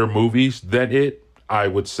better movies than it? I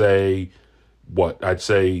would say, I'd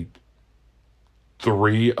say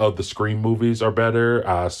 3 of the Scream movies are better.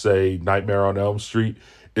 I say Nightmare on Elm Street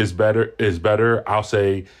is better. I'll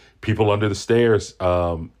say People Under the Stairs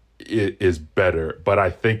is better. But I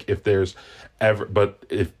think if there's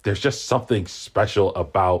just something special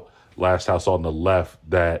about Last House on the Left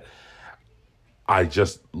that I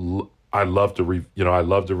love to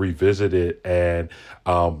revisit it. And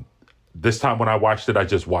this time when I watched it, I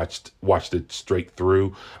just watched it straight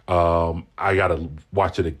through. I gotta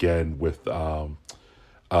watch it again with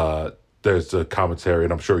there's a commentary,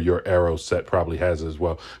 and I'm sure your Arrow set probably has it as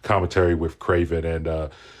well. Commentary with Craven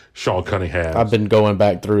and Sean Cunningham. I've been going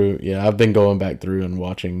back through. Yeah, I've been going back through and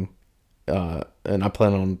watching, and I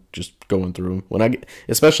plan on just going through them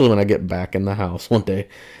especially when I get back in the house one day.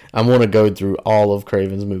 I want to go through all of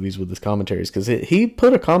Craven's movies with his commentaries, because he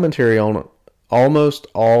put a commentary on almost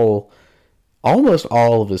all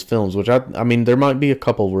of his films. Which I mean, there might be a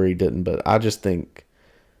couple where he didn't, but I just think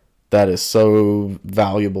that is so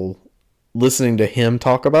valuable listening to him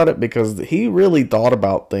talk about it, because he really thought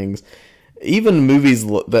about things. Even movies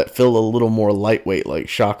that feel a little more lightweight, like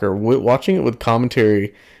Shocker, watching it with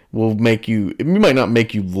commentary will make you, it might not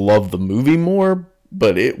make you love the movie more,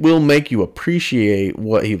 but it will make you appreciate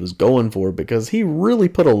what he was going for, because he really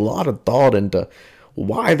put a lot of thought into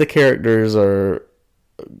why the characters are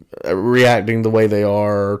reacting the way they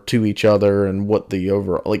are to each other, and what the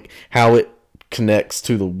overall, like, how it connects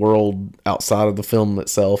to the world outside of the film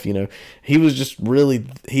itself. You know, he was just really,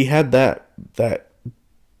 he had that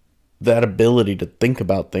ability to think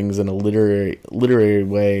about things in a literary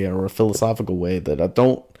way or a philosophical way that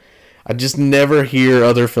I just never hear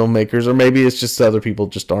other filmmakers, or maybe it's just other people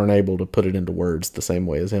just aren't able to put it into words the same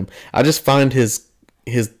way as him. I just find his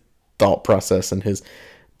thought process and his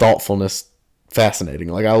thoughtfulness fascinating.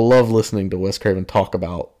 Like, I love listening to Wes Craven talk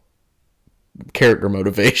about character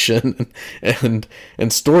motivation and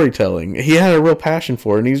storytelling. He had a real passion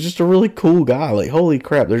for it, and he's just a really cool guy. Like, holy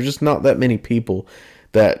crap, there's just not that many people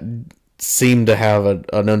that seem to have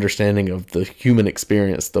an understanding of the human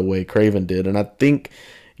experience the way Craven did. And I think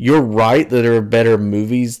you're right that there are better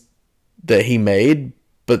movies that he made,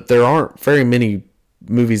 but there aren't very many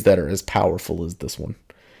movies that are as powerful as this one.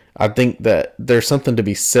 I think that there's something to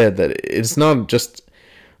be said that it's not just,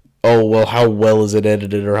 oh, well, how well is it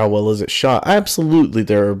edited or how well is it shot? Absolutely,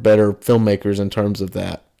 there are better filmmakers in terms of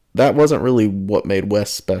that. That wasn't really what made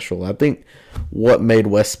Wes special. I think what made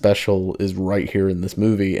Wes special is right here in this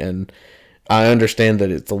movie, and I understand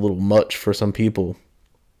that it's a little much for some people.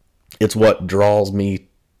 It's what draws me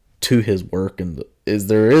to his work, and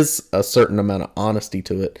there is a certain amount of honesty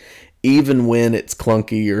to it, even when it's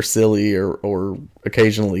clunky or silly or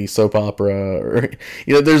occasionally soap opera, or,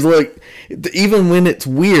 you know, there's like, even when it's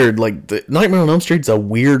weird, like the Nightmare on Elm Street's a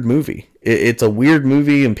weird movie. It's a weird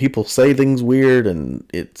movie, and people say things weird, and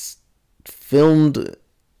it's filmed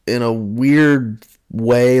in a weird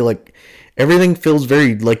way. Like, everything feels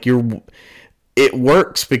very like it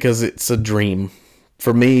works because it's a dream.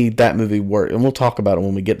 For me, that movie worked, and we'll talk about it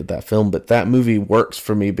when we get to that film, but that movie works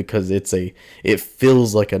for me because it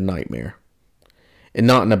feels like a nightmare. And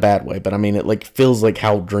not in a bad way, but I mean, it like feels like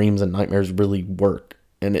how dreams and nightmares really work.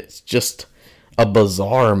 And it's just a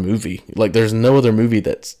bizarre movie. Like, there's no other movie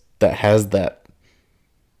that has that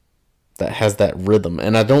rhythm.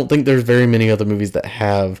 And I don't think there's very many other movies that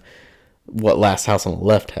have what Last House on the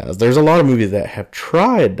Left has. There's a lot of movies that have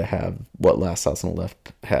tried to have what Last House on the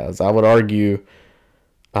Left has. I would argue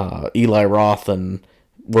Eli Roth and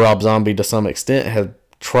Rob Zombie to some extent have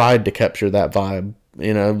tried to capture that vibe,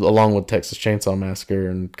 you know, along with Texas Chainsaw Massacre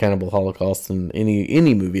and Cannibal Holocaust and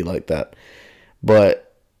any movie like that.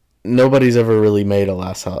 But nobody's ever really made a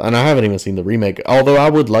Last House, and I haven't even seen the remake, although I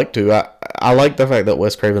would like to. I like the fact that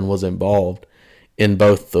Wes Craven was involved in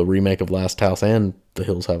both the remake of Last House and The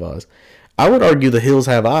Hills Have Eyes. I would argue The Hills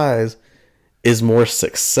Have Eyes is more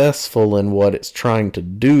successful in what it's trying to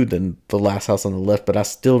do than The Last House on the Left, but I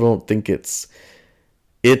still don't think it's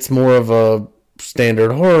more of a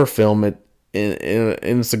standard horror film, and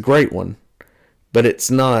it's a great one, but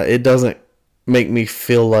it doesn't make me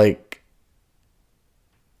feel like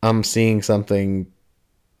I'm seeing something,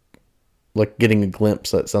 like getting a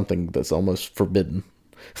glimpse at something that's almost forbidden.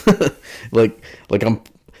 like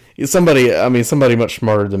somebody much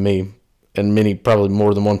smarter than me, and probably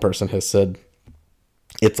more than one person has said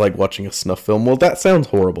it's like watching a snuff film. Well, that sounds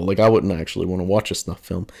horrible. Like, I wouldn't actually want to watch a snuff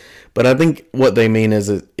film. But I think what they mean is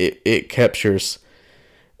it captures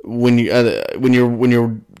when you're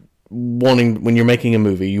making a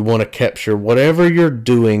movie, you want to capture whatever you're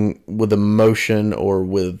doing with emotion or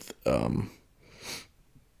with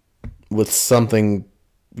something.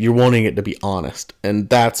 You're wanting it to be honest, and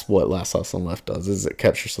that's what Last House on the Left does. Is it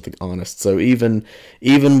captures something honest. So even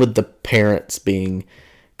with the parents being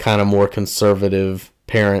kind of more conservative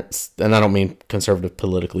parents, and I don't mean conservative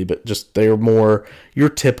politically, but just they're more your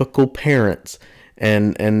typical parents,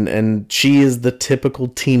 and she is the typical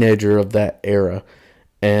teenager of that era,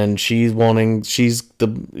 and she's wanting to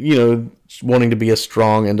be a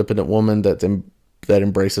strong, independent woman that's that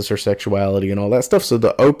embraces her sexuality and all that stuff. So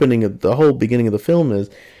the whole beginning of the film is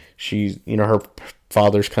she's, her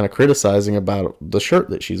father's kind of criticizing about the shirt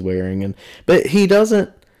that she's wearing, but he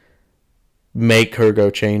doesn't make her go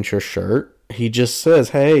change her shirt. He just says,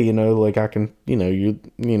 hey, like I can,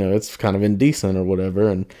 it's kind of indecent or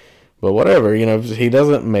whatever, but whatever, he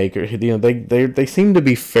doesn't make her, they seem to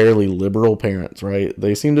be fairly liberal parents, right?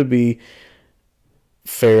 They seem to be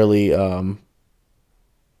fairly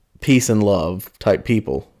peace and love type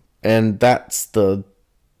people, and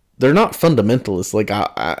they're not fundamentalists. Like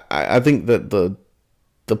I think that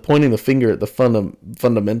the pointing the finger at the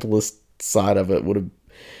fundamentalist side of it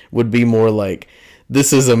would be more like,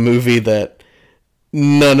 this is a movie that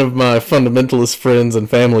none of my fundamentalist friends and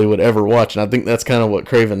family would ever watch. And I think that's kind of what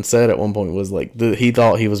Craven said at one point, was like he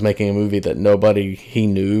thought he was making a movie that nobody he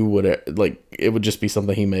knew would, like, it would just be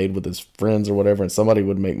something he made with his friends or whatever, and somebody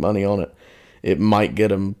would make money on it. It might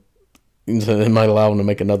get him, it might allow him to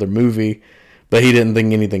make another movie, but he didn't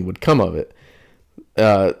think anything would come of it.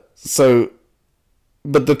 But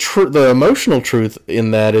the emotional truth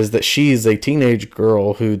in that is that she's a teenage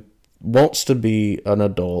girl who wants to be an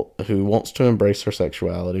adult, who wants to embrace her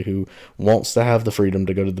sexuality, who wants to have the freedom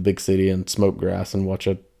to go to the big city and smoke grass and watch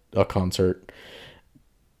a concert.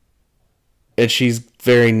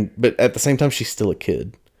 And but at the same time, she's still a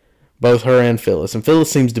kid. Both her and Phyllis. And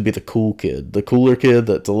Phyllis seems to be the cool kid, the cooler kid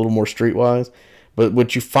that's a little more streetwise. But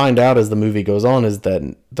what you find out as the movie goes on is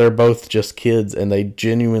that they're both just kids, and they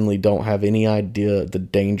genuinely don't have any idea the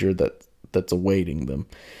danger that's awaiting them.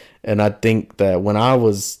 And I think that when I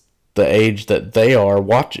was the age that they are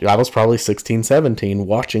watching, I was probably 16, 17,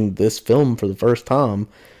 watching this film for the first time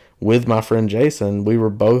with my friend Jason. We were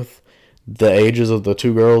both the ages of the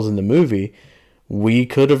two girls in the movie. We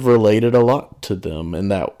could have related a lot to them,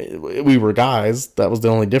 and that we were guys. That was the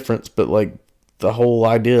only difference. But like the whole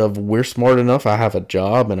idea of, we're smart enough, I have a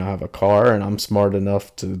job and I have a car, and I'm smart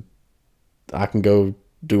enough I can go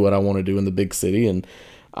do what I want to do in the big city, and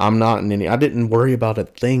I'm not I didn't worry about a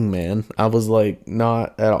thing, man. I was like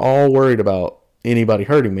not at all worried about anybody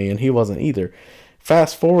hurting me, and he wasn't either.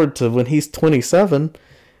 Fast forward to when he's 27,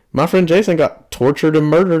 my friend Jason got tortured and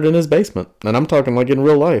murdered in his basement, and I'm talking like in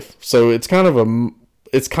real life. So it's kind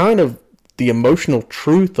of the emotional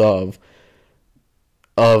truth of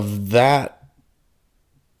that.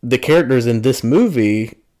 The characters in this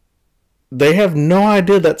movie, they have no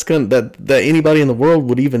idea that anybody in the world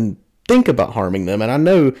would even think about harming them, and I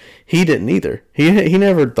know he didn't either. He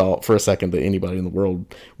never thought for a second that anybody in the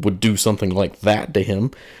world would do something like that to him.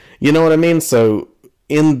 You know what I mean? So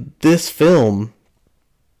in this film,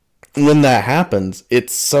 when that happens,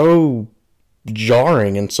 it's so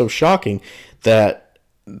jarring and so shocking that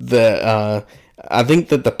I think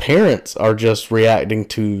that the parents are just reacting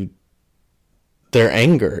to their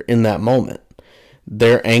anger in that moment.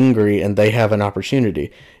 They're angry and they have an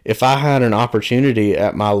opportunity. If I had an opportunity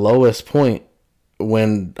at my lowest point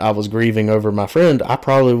when I was grieving over my friend, I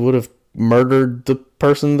probably would have murdered the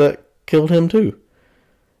person that killed him too.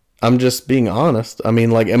 I'm just being honest. I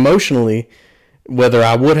mean, like, emotionally, whether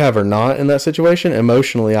I would have or not in that situation,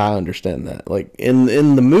 emotionally I understand that. Like in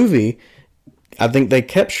the movie, I think they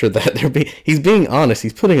capture that. He's being honest.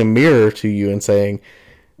 He's putting a mirror to you and saying,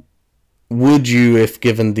 would you, if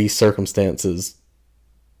given these circumstances,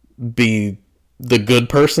 be the good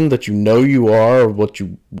person that you know you are, or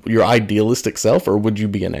your idealistic self, or would you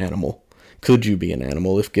be an animal? Could you be an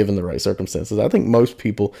animal if given the right circumstances? I think most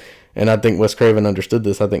people, and I think Wes Craven understood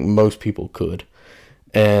this, I think most people could.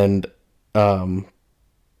 And the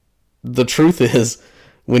truth is,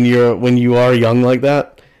 when you are young like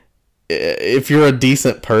that, if you're a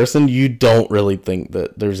decent person, you don't really think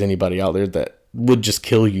that there's anybody out there that would just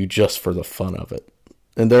kill you just for the fun of it.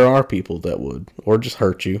 And there are people that would, or just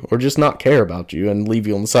hurt you, or just not care about you and leave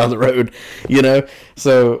you on the side of the road, you know?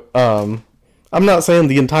 So, I'm not saying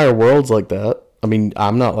the entire world's like that. I mean,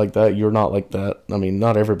 I'm not like that. You're not like that. I mean,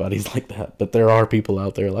 not everybody's like that, but there are people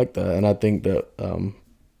out there like that. And I think that,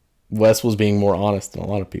 Wes was being more honest than a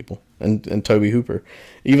lot of people, and Tobe Hooper,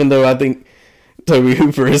 even though I think Tobe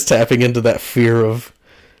Hooper is tapping into that fear of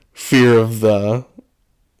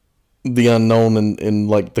the unknown in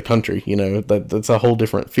like the country, you know, that's a whole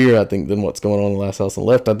different fear, I think, than what's going on in Last House on the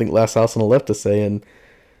Left. I think Last House on the Left is saying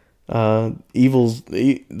the evils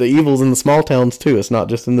in the small towns too. It's not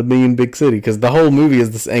just in the mean big city, because the whole movie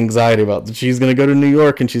is this anxiety about that she's going to go to New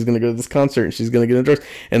York and she's going to go to this concert and she's going to get in drugs.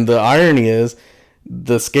 And the irony is,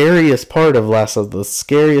 the scariest part of the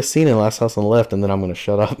scariest scene in Last House on the Left, and then I'm going to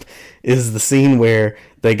shut up, is the scene where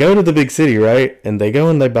they go to the big city, right? And they go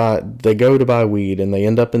and they go to buy weed, and they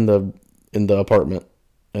end up in the apartment,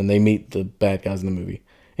 and they meet the bad guys in the movie.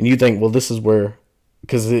 And you think, well, this is where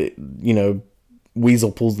because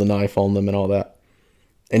Weasel pulls the knife on them and all that.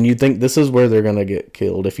 And you think this is where they're gonna get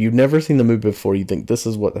killed. If you've never seen the movie before, you think this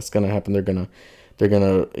is that's gonna happen. They're gonna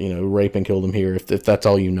rape and kill them here. If that's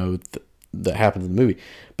all you know that happens in the movie.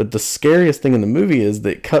 But the scariest thing in the movie is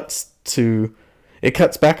that it cuts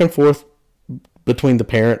back and forth between the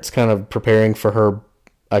parents kind of preparing for her,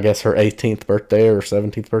 I guess, her 18th birthday or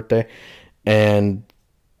 17th birthday, and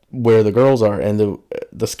where the girls are. And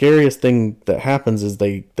the scariest thing that happens is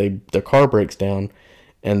their car breaks down,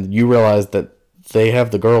 and you realize that they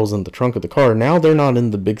have the girls in the trunk of the car. Now they're not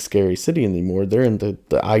in the big scary city anymore. They're in the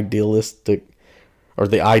idyllic,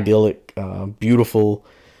 beautiful,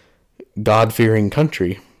 God-fearing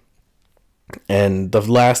country. And the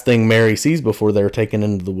last thing Mary sees before they're taken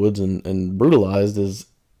into the woods and brutalized is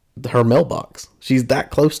her mailbox. She's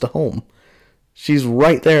that close to home. She's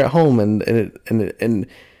right there at home, and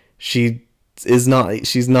she's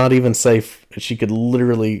not even safe. She could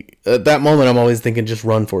literally, at that moment, I'm always thinking, just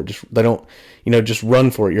run for it. Just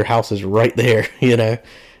run for it. Your house is right there,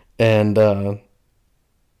 And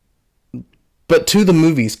but to the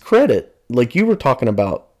movie's credit, like you were talking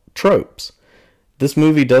about tropes, this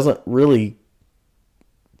movie doesn't really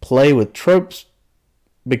play with tropes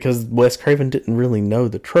because Wes Craven didn't really know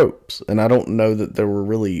the tropes, and I don't know that there were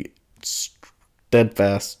really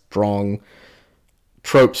steadfast, strong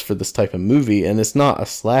tropes for this type of movie, and it's not a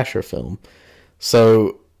slasher film,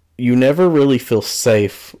 so you never really feel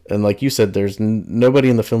safe. And like you said, there's nobody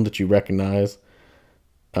in the film that you recognize.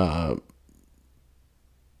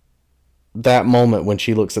 That moment when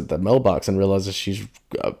she looks at the mailbox and realizes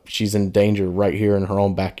she's in danger right here in her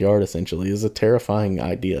own backyard, essentially, is a terrifying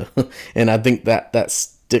idea. And I think that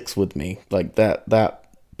sticks with me. Like that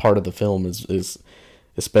part of the film is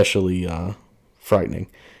especially frightening,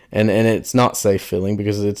 and it's not safe feeling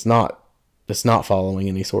because it's not following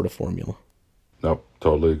any sort of formula. Nope,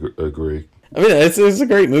 totally agree. I mean, it's a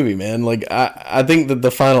great movie, man. Like I think that the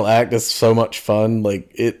final act is so much fun. Like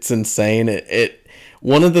it's insane.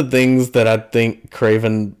 One of the things that I think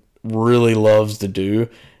Craven really loves to do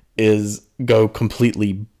is go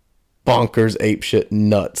completely bonkers, apeshit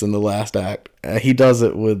nuts in the last act. He does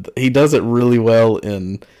it really well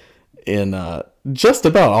in just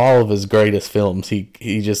about all of his greatest films.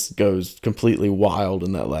 He just goes completely wild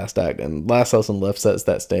in that last act, and Last House on the Left sets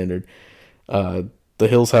that standard. The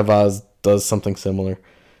Hills Have Eyes does something similar.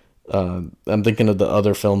 I'm thinking of the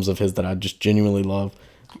other films of his that I just genuinely love.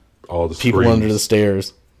 All the People screams. Under the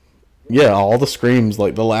Stairs. Yeah, all the screams,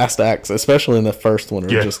 like the last acts, especially in the first one, are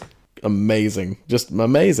just amazing. Just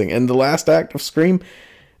amazing. And the last act of Scream,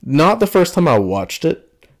 not the first time I watched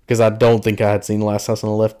it, because I don't think I had seen Last House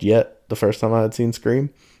on the Left yet, the first time I had seen Scream.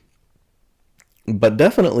 But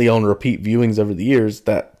definitely on repeat viewings over the years,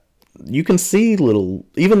 that you can see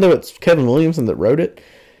even though it's Kevin Williamson that wrote it,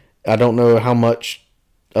 I don't know how much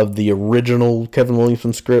of the original Kevin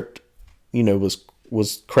Williamson script,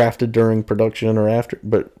 was crafted during production or after,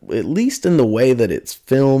 but at least in the way that it's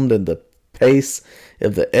filmed and the pace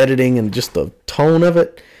of the editing and just the tone of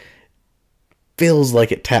it, feels like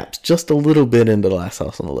it taps just a little bit into Last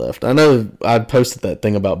House on the Left. I know I posted that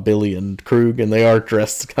thing about Billy and Krug, and they are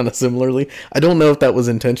dressed kind of similarly. I don't know if that was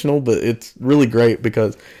intentional, but it's really great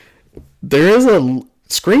because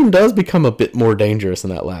Scream does become a bit more dangerous in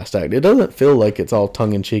that last act. It doesn't feel like it's all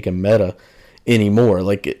tongue-in-cheek and meta anymore.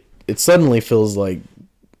 Like it suddenly feels like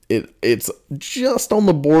it's just on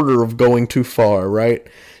the border of going too far, right?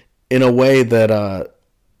 In a way that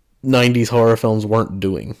 90s horror films weren't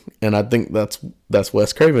doing. And I think that's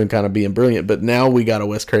Wes Craven kind of being brilliant. But now we got a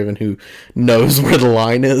Wes Craven who knows where the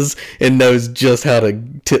line is and knows just how to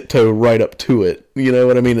tiptoe right up to it. You know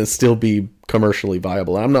what I mean? And still be commercially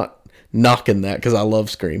viable. I'm not knocking that because I love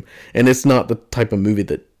Scream. And it's not the type of movie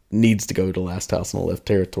that needs to go to Last House on the Left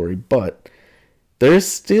territory. But there's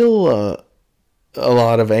still a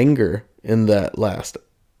lot of anger in that last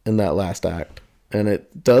act, and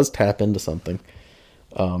it does tap into something.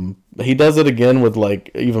 He does it again with,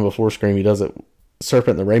 like, even before Scream, he does it.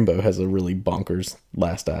 Serpent and the Rainbow has a really bonkers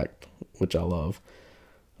last act, which I love.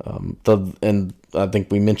 And I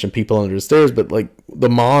think we mentioned People Under the Stairs, but like the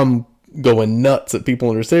mom going nuts at People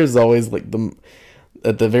Under the Stairs is always like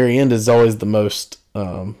at the very end is always the most.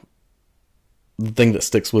 The thing that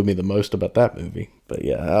sticks with me the most about that movie. But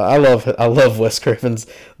yeah, I love Wes Craven's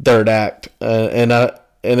third act, and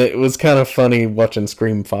it was kind of funny watching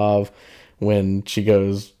Scream 5 when she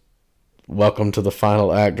goes, "Welcome to the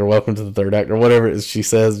final act," or "Welcome to the third act," or whatever it is she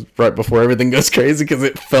says right before everything goes crazy, because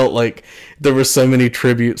it felt like there were so many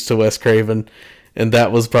tributes to Wes Craven, and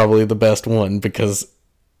that was probably the best one because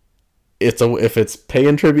if it's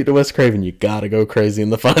paying tribute to Wes Craven, you gotta go crazy in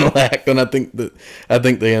the final act, and I think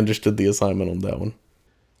they understood the assignment on that one.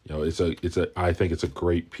 You know, I think it's a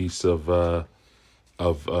great piece of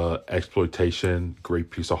exploitation, great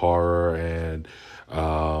piece of horror, and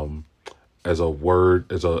as a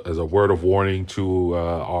word of warning to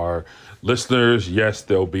our listeners, yes,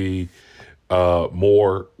 there'll be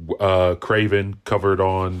more Craven covered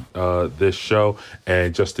on this show.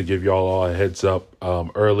 And just to give y'all all a heads up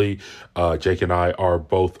early, Jake and I are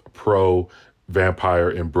both pro Vampire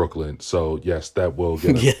in Brooklyn, so yes, that will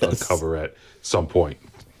get a cover at some point.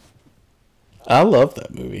 I love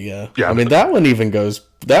that movie. Yeah. I mean, that one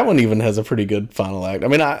even has a pretty good final act. I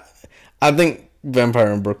mean, I think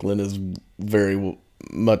Vampire in Brooklyn is very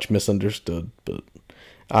much misunderstood, but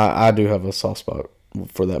I do have a soft spot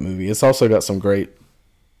for that movie. It's also got some great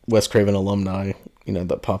Wes Craven alumni,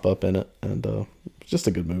 that pop up in it, and it's just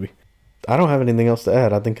a good movie. I don't have anything else to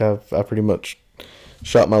add. I think I pretty much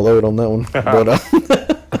shot my load on that one. But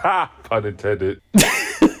pun intended.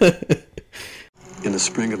 In the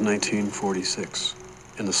spring of 1946,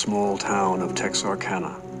 in the small town of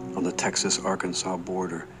Texarkana on the Texas-Arkansas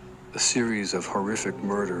border, a series of horrific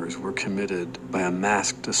murders were committed by a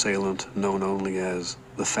masked assailant known only as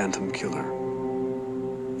the Phantom Killer.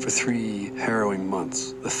 For 3 harrowing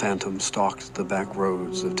months, the Phantom stalked the back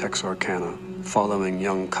roads of Texarkana, following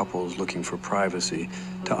young couples looking for privacy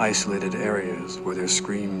to isolated areas where their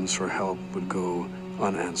screams for help would go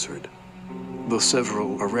unanswered. Though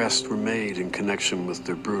several arrests were made in connection with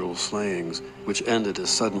their brutal slayings, which ended as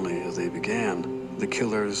suddenly as they began, the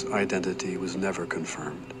killer's identity was never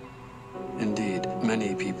confirmed. Indeed,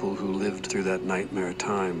 many people who lived through that nightmare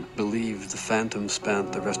time believed the Phantom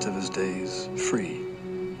spent the rest of his days free,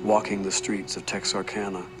 walking the streets of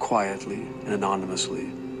Texarkana quietly and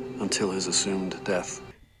anonymously until his assumed death.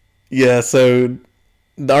 Yeah, so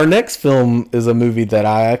our next film is a movie that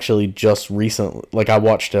I actually just recently, I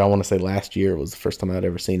watched it, I want to say last year was the first time I'd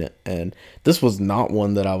ever seen it, and this was not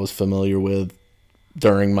one that I was familiar with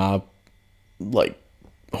during my,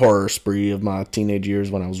 horror spree of my teenage years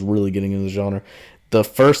when I was really getting into the genre. The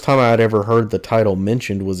first time I had ever heard the title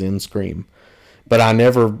mentioned was in Scream, but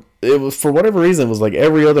it was, for whatever reason, it was like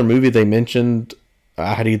every other movie they mentioned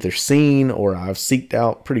I had either seen or I've seeked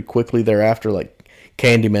out pretty quickly thereafter. Like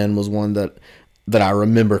Candyman was one that I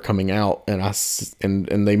remember coming out,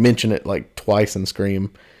 and they mention it twice in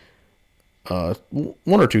Scream, 1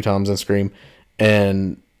 or 2 times in Scream,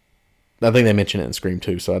 and I think they mentioned it in Scream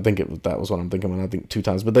too. So I think that was what I'm thinking when I think 2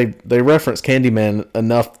 times. But they referenced Candyman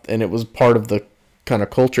enough, and it was part of the kind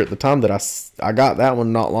of culture at the time that I got that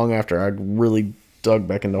one not long after I really dug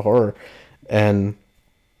back into horror. And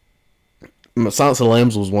Silence of the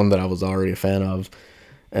Lambs was one that I was already a fan of.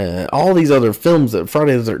 All these other films, that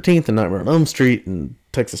Friday the 13th and Nightmare on Elm Street and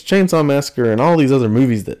Texas Chainsaw Massacre and all these other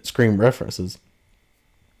movies that Scream references,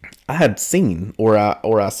 I had seen or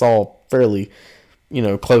I saw fairly,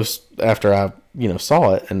 close after I,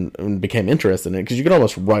 saw it and became interested in it, because you could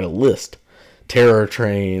almost write a list. Terror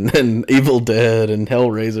Train and Evil Dead and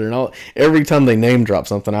Hellraiser and all. Every time they name drop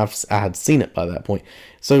something, I had seen it by that point.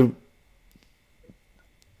 So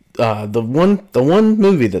the one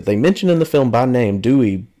movie that they mention in the film by name,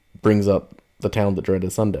 Dewey, brings up The Town That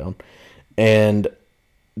Dreaded Sundown, and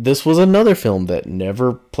this was another film that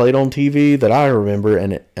never played on TV that I remember,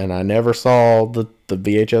 and I never saw the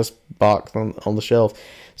VHS box on the shelf,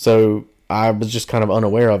 so I was just kind of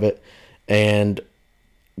unaware of it. And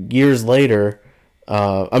years later,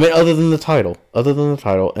 other than the title,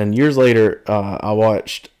 and years later, I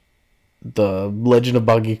watched The Legend of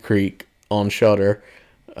Boggy Creek on Shudder,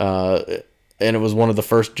 and it was one of the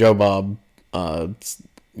first Joe Bob,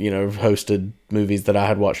 hosted movies that I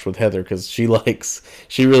had watched with Heather, because she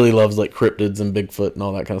really loves cryptids and Bigfoot and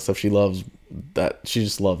all that kind of stuff. She loves that. She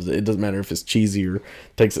just loves it. It doesn't matter if it's cheesy or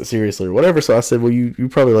takes it seriously or whatever. So I said, well, you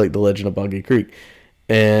probably like The Legend of Boggy Creek,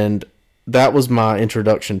 and that was my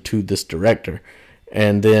introduction to this director.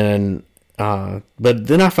 And then, but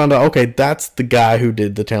then I found out, okay, that's the guy who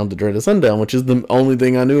did The Town That Dreaded Sundown, which is the only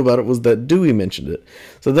thing I knew about it, was that Dewey mentioned it.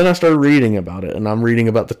 So then I started reading about it, and I'm reading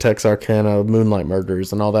about the Texarkana Moonlight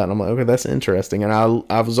Murders and all that, and I'm like, okay, that's interesting. And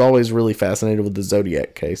I was always really fascinated with the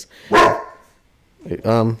Zodiac case.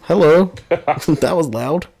 Hello. That was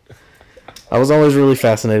loud. I was always really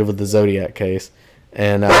fascinated with the Zodiac case,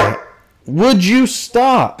 and would you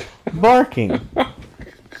stop barking?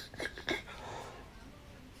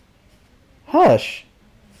 Hush.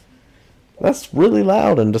 That's really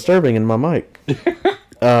loud and disturbing in my mic.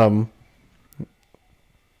 I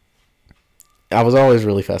was always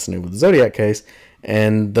really fascinated with the Zodiac case,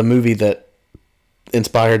 and the movie that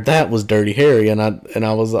inspired that was Dirty Harry, and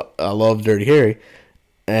I love Dirty Harry,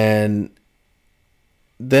 and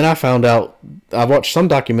then I found out I watched some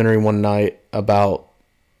documentary one night about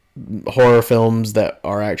horror films that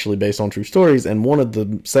are actually based on true stories, and one of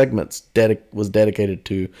the segments was dedicated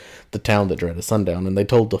to the town that dreaded sundown, and they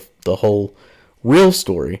told the whole real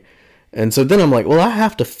story. And so then I'm like, well, I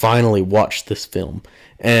have to finally watch this film,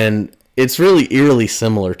 and it's really eerily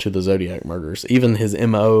similar to the Zodiac murders. Even his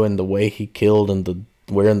MO and the way he killed and the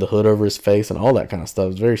wearing the hood over his face and all that kind of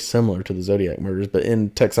stuff is very similar to the Zodiac murders, but in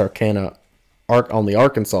Texarkana, on the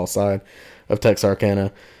Arkansas side of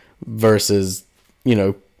Texarkana versus,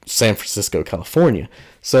 San Francisco, California.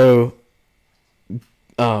 So,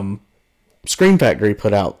 Scream Factory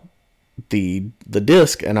put out the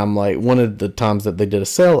disc, and I'm like, one of the times that they did a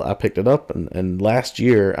sale, I picked it up, and last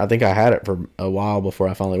year, I think I had it for a while before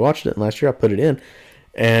I finally watched it, and last year I put it in,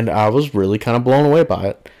 and I was really kind of blown away by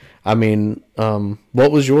it. I mean,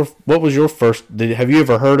 what was your first? Had you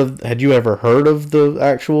ever heard of the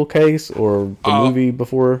actual case or the movie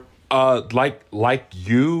before? Like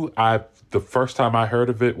you, the first time I heard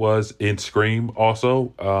of it was in Scream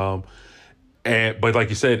also. But like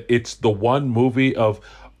you said, it's the one movie of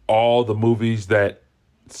all the movies that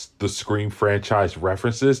the Scream franchise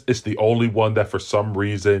references. It's the only one that for some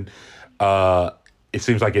reason, it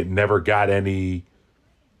seems like it never got any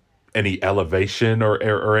elevation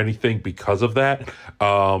or anything because of that.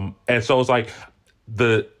 And so it's like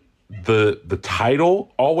the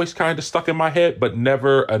title always kind of stuck in my head, but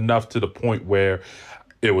never enough to the point where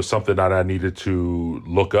it was something that I needed to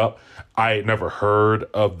look up. I had never heard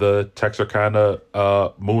of the Texarkana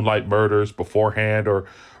Moonlight Murders beforehand or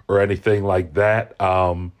anything like that.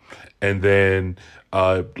 And then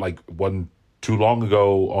like one too long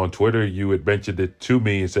ago on Twitter, you had mentioned it to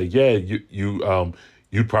me and said, yeah,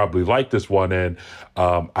 you'd probably like this one. And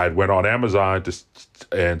I went on Amazon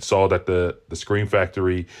and saw that the Scream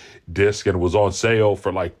Factory disc, and it was on sale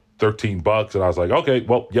for like $13. And I was like, okay,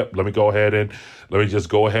 well, yep, let me just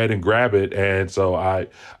go ahead and grab it. And so I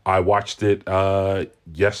watched it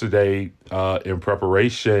yesterday in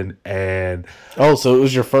preparation. And so it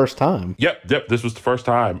was your first time? Yep, this was the first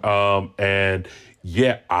time. And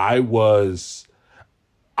yeah,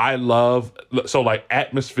 so like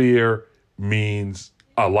atmosphere means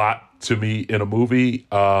a lot to me in a movie.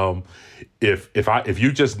 If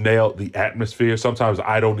you just nail the atmosphere, sometimes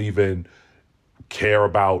I don't even care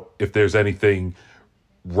about if there's anything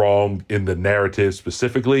wrong in the narrative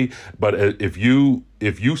specifically, but if you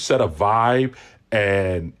set a vibe,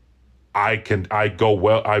 and I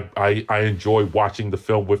enjoy watching the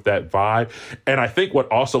film with that vibe. And I think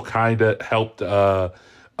what also kind of helped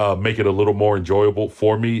make it a little more enjoyable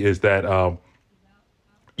for me is that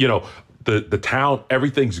the town,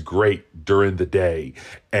 everything's great during the day,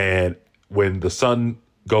 and when the sun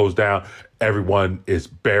goes down, everyone is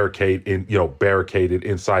barricaded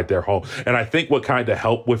inside their home. And I think what kind of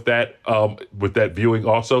helped with that viewing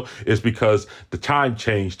also is because the time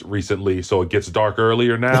changed recently, so it gets dark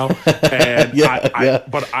earlier now. And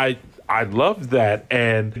I love that.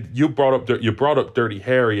 And you brought up Dirty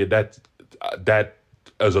Harry, and that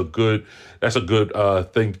is a good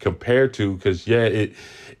thing to compare to, because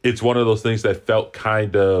it's one of those things that felt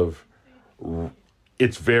kind of,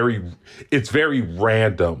 it's very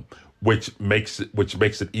random, which makes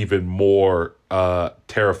it even more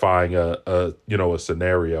terrifying a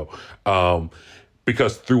scenario,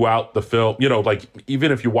 because throughout the film, like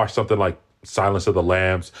even if you watch something like Silence of the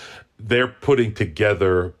Lambs, they're putting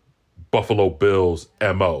together Buffalo Bill's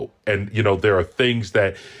MO, and there are things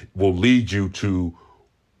that will lead you to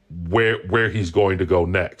where he's going to go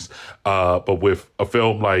next. But with a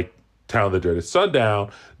film like Town That Dreaded Sundown,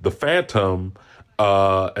 the Phantom,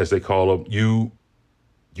 as they call him, you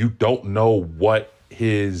don't know what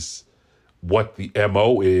the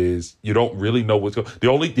MO is. You don't really know what's going. The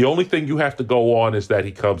only thing you have to go on is that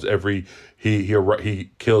he kills every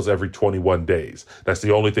 21 days. That's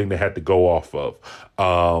the only thing they had to go off of.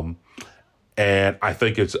 And I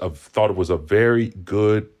think thought it was a very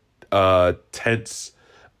good, tense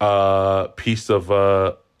piece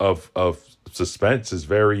of suspense. Is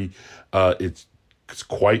very it's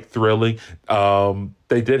quite thrilling.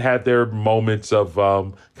 They did have their moments of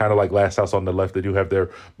kind of like Last House on the Left. They do have their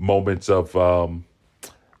moments of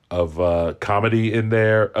comedy in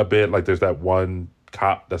there a bit. Like there's that one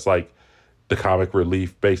cop that's like the comic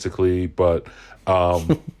relief basically, but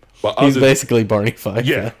he's basically Barney Fife.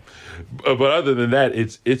 Yeah. But other than that,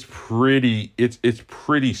 it's pretty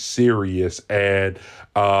serious, and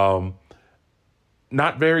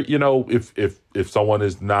not very, if someone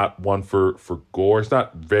is not one for gore, it's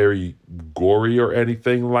not very gory or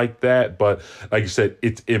anything like that. But like you said,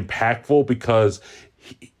 it's impactful because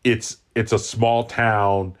it's a small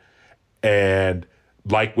town, and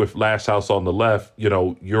like with Last House on the Left,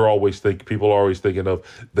 people are always thinking of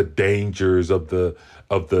the dangers of the,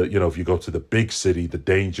 if you go to the big city, the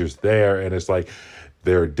dangers there. And it's like,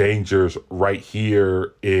 there are dangers right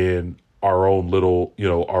here in our own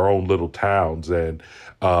little towns. And,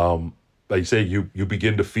 like you say, you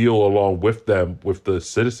begin to feel along with them, with the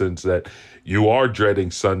citizens, that you are dreading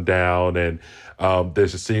sundown. And,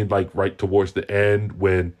 there's a scene like right towards the end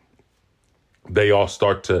when they all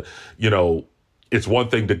start to, it's one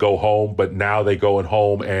thing to go home, but now they going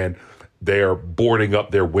home and they're boarding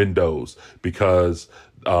up their windows because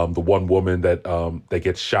the one woman that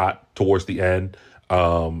gets shot towards the end,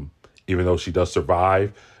 even though she does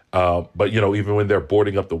survive, but even when they're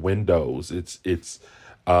boarding up the windows, it's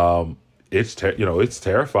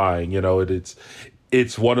terrifying.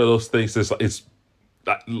 It's one of those things. It's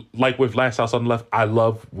like with Last House on the Left, I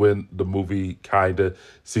love when the movie kind of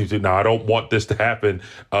seems to, now I don't want this to happen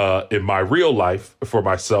in my real life for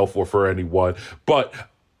myself or for anyone, but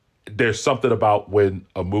there's something about when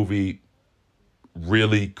a movie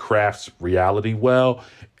really crafts reality well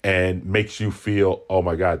and makes you feel, oh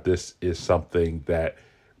my God, this is something that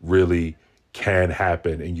really can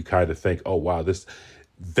happen. And you kind of think, oh wow,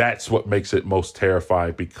 that's what makes it most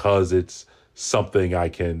terrifying, because it's something I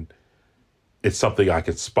can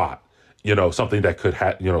spot, something that could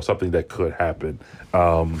happen.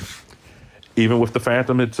 Even with the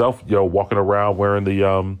Phantom itself, walking around wearing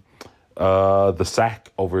the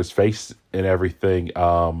sack over his face and everything.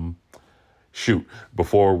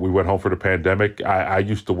 Before we went home for the pandemic, I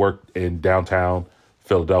used to work in downtown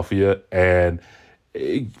Philadelphia, and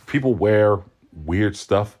people wear weird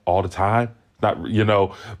stuff all the time. Not,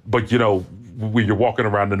 but when you're walking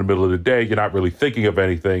around in the middle of the day, you're not really thinking of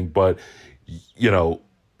anything, but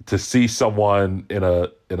to see someone in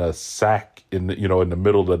a sack in the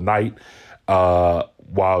middle of the night,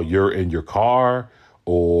 while you're in your car,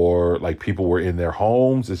 or like people were in their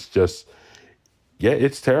homes, it's just,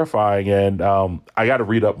 it's terrifying. And I got to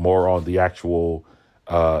read up more on the actual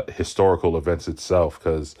historical events itself,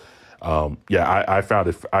 because I found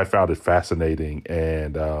it fascinating,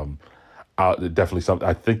 and definitely something.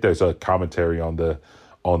 I think there's a commentary on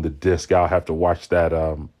the disc. I'll have to watch that.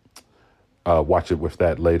 Watch it with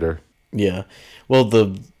that later. Yeah. Well,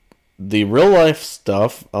 the real life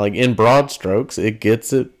stuff, like in broad strokes, it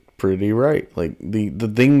gets it pretty right. Like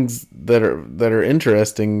the things that are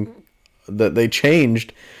interesting that they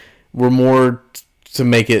changed were more to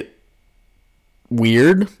make it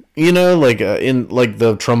weird, like in like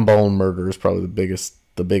the trombone murder is probably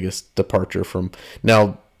the biggest departure from.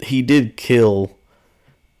 Now, he did kill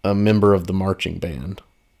a member of the marching band,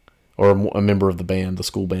 or a member of the band, the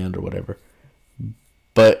school band or whatever.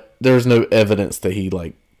 But there's no evidence that he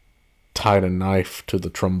like tied a knife to the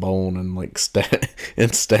trombone and like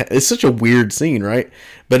It's such a weird scene, right?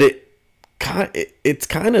 But it's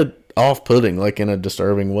kind of off-putting, like in a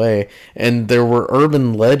disturbing way. And there were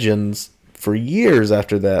urban legends for years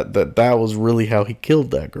after that was really how he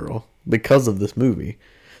killed that girl, because of this movie.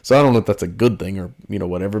 So I don't know if that's a good thing or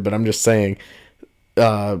whatever. But I'm just saying,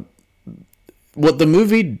 what the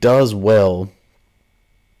movie does well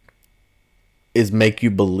is make you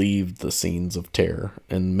believe the scenes of terror,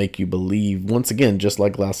 and make you believe, once again, just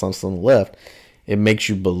like Last House on the Left, it makes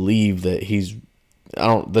you believe that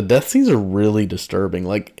the death scenes are really disturbing.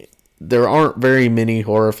 Like, there aren't very many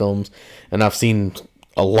horror films, and I've seen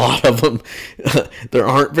a lot of them. There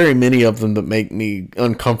aren't very many of them that make me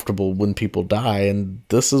uncomfortable when people die, and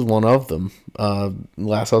this is one of them.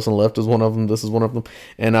 Last House on the Left is one of them. This is one of them.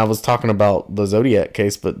 And I was talking about the Zodiac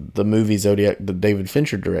case, but the movie Zodiac that David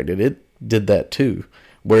Fincher directed, it did that too,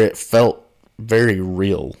 where it felt very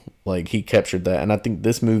real. Like, he captured that, and I think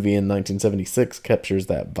this movie in 1976 captures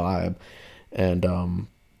that vibe. And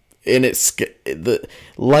it's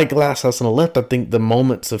like Last House on the Left. I think the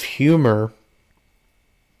moments of humor,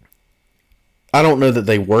 I don't know that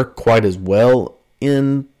they work quite as well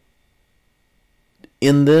in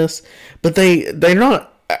this, but they're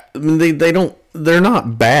not. I mean, they're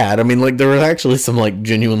not bad. I mean, like, there were actually some like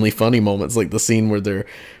genuinely funny moments, like the scene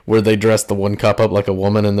where they dress the one cop up like a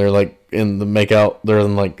woman, and they're like in the makeout. They're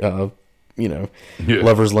in like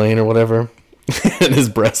Lover's Lane or whatever, and his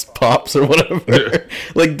breast pops or whatever.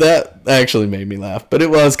 Like, that actually made me laugh, but it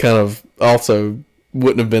was kind of also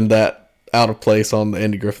wouldn't have been that out of place on the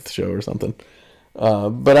Andy Griffith Show or something.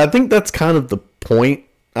 But I think that's kind of the point.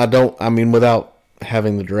 Without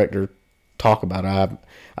having the director talk about it.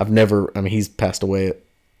 I've never, I mean, he's passed away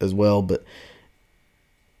as well, but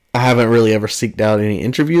I haven't really ever seeked out any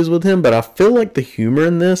interviews with him, but I feel like the humor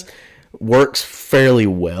in this works fairly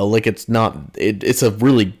well. Like, it's not, it's a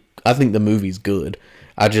really, I think the movie's good.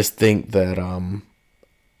 I just think that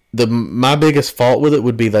my biggest fault with it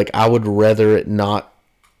would be, like, I would rather it not,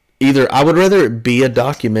 I would rather it be a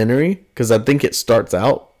documentary, because I think it starts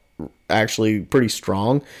out actually pretty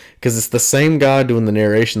strong, because it's the same guy doing the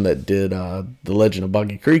narration that did The Legend of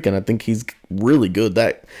Boggy Creek, and I think he's really good.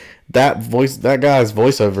 That guy's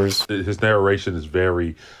voiceovers, his narration is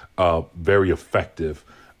very very effective.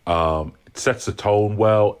 It sets the tone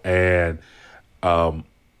well, and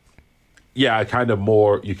yeah,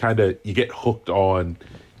 you get hooked on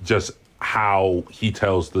just how he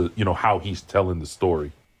tells how he's telling the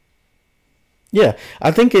story. Yeah,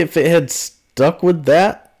 I think if it had stuck with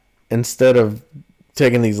that instead of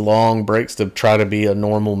taking these long breaks to try to be a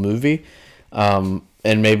normal movie, and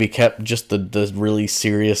maybe kept just the really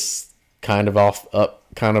serious kind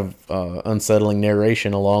of unsettling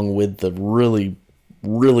narration along with the really,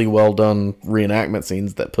 really well done reenactment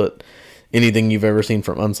scenes that put anything you've ever seen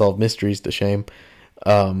from Unsolved Mysteries to shame.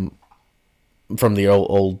 From the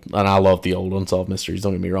old, and I love the old Unsolved Mysteries,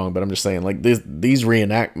 don't get me wrong, but I'm just saying, like, these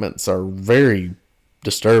reenactments are very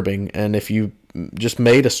disturbing, and if you just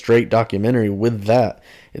made a straight documentary with that,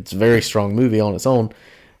 it's a very strong movie on its own.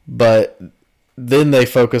 But then they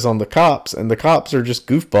focus on the cops, and the cops are just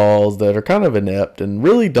goofballs that are kind of inept and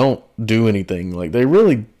really don't do anything. Like,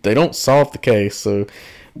 they don't solve the case, so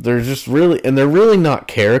they're just really, and they're really not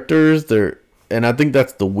characters. And I think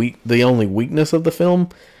that's the only weakness of the film.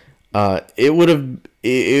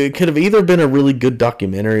 It could have either been a really good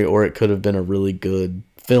documentary, or it could have been a really good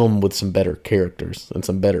film with some better characters and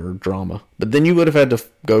some better drama. But then you would have had to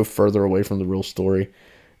go further away from the real story,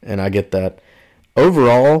 and I get that.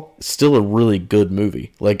 Overall, still a really good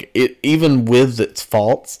movie. Like, it, even with its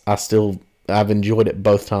faults, I've enjoyed it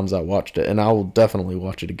both times I watched it, and I will definitely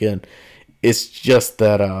watch it again. It's just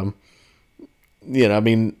that, I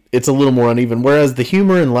mean, it's a little more uneven. Whereas the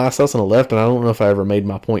humor in Last House on the Left, and I don't know if I ever made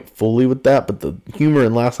my point fully with that, but the humor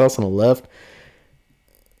in Last House on the Left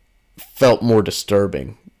felt more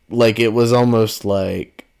disturbing. Like, it was almost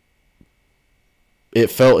like it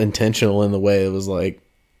felt intentional in the way it was like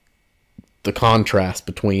the contrast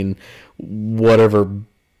between whatever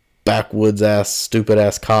backwoods ass, stupid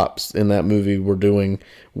ass cops in that movie were doing,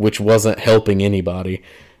 which wasn't helping anybody.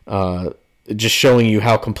 Just showing you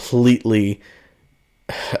how completely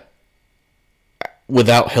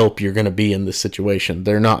without help you're going to be in this situation.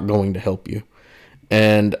 They're not going to help you.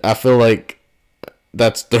 And I feel like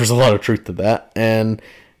there's a lot of truth to that. And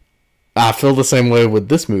I feel the same way with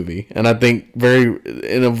this movie. And I think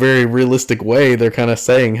in a very realistic way, they're kind of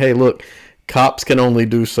saying, hey, look, cops can only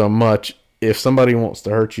do so much. If somebody wants to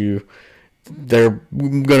hurt you, they're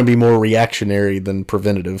going to be more reactionary than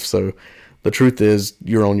preventative. So the truth is,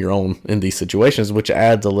 you're on your own in these situations, which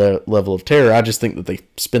adds a level of terror. I just think that they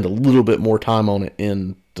spend a little bit more time on it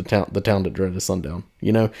in the town that dreaded sundown,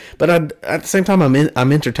 But at the same time,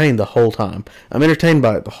 I'm entertained the whole time. I'm entertained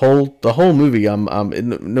by it the whole movie. I'm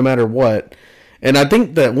no matter what. And I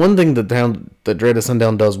think that one thing that Town That Dreaded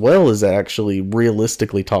Sundown does well is it actually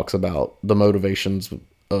realistically talks about the motivations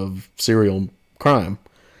of serial crime.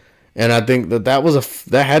 And I think that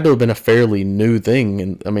that had to have been a fairly new thing.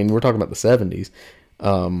 And I mean, we're talking about the 70s.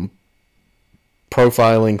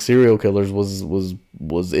 Profiling serial killers was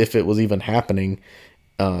if it was even happening,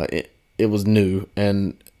 it was new.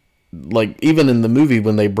 And like, even in the movie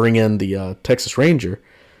when they bring in the Texas Ranger,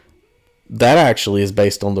 that actually is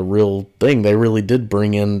based on the real thing. They really did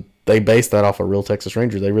they based that off a real Texas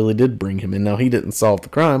Ranger. They really did bring him in. Now, he didn't solve the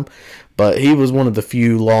crime, but he was one of the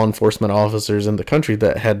few law enforcement officers in the country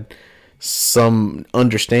that had some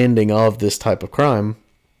understanding of this type of crime.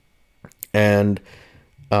 And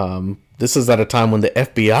this is at a time when the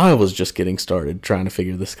FBI was just getting started trying to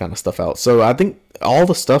figure this kind of stuff out. So I think all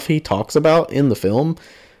the stuff he talks about in the film,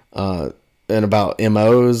 and about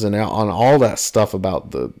MOs and on all that stuff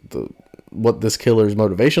about the what this killer's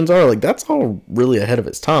motivations are, like, that's all really ahead of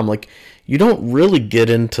its time. Like, you don't really get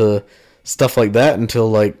into stuff like that until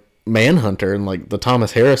like Manhunter and like the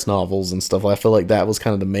Thomas Harris novels and stuff. I feel like that was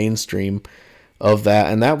kind of the mainstream of that,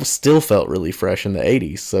 and that still felt really fresh in the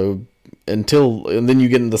 80s. So and then you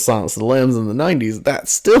get into Silence of the Lambs in the 90s, that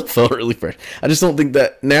still felt really fresh. I just don't think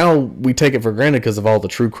that now we take it for granted because of all the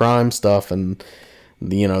true crime stuff and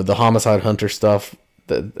the Homicide Hunter stuff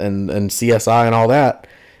and CSI and all that.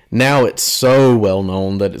 Now it's so well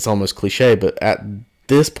known that it's almost cliche, but at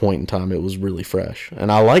this point in time, it was really fresh.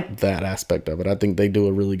 And I like that aspect of it. I think they do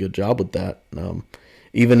a really good job with that.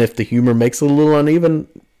 even if the humor makes it a little uneven,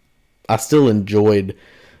 I still enjoyed.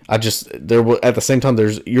 At the same time,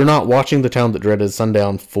 you're not watching The Town That Dreaded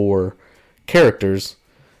Sundown for characters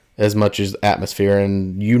as much as atmosphere,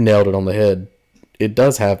 and you nailed it on the head. It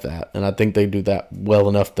does have that, and I think they do that well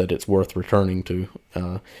enough that it's worth returning to.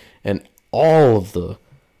 And all of the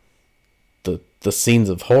scenes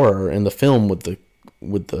of horror in the film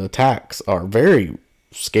with the attacks are very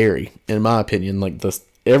scary, in my opinion. Like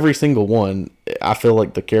every single one, I feel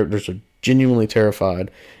like the characters are genuinely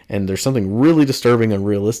terrified, and there's something really disturbing and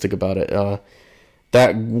realistic about it.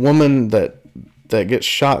 That woman that gets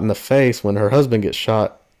shot in the face when her husband gets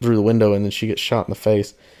shot through the window, and then she gets shot in the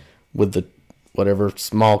face with the whatever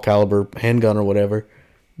small caliber handgun or whatever.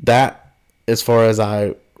 That, as far as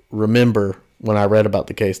I remember when I read about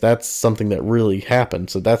the case, that's something that really happened.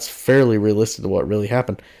 So that's fairly realistic to what really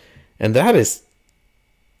happened. And that is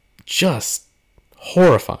just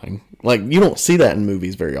horrifying. Like, you don't see that in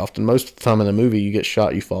movies very often. Most of the time in a movie, you get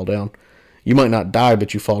shot, you fall down. You might not die,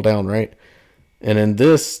 but you fall down, right? And in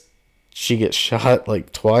this, she gets shot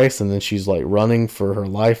like twice, and then she's like running for her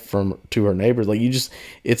life to her neighbors. Like,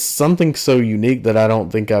 it's something so unique that I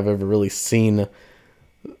don't think I've ever really seen.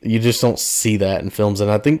 You just don't see that in films,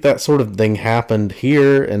 and I think that sort of thing happened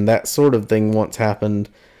here, and that sort of thing once happened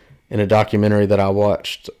in a documentary that I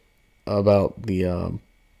watched about that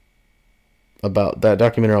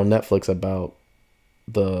documentary on Netflix about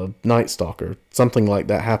the Night Stalker. Something like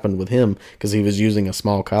that happened with him because he was using a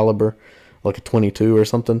small caliber, like a 22 or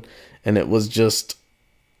something, and it was just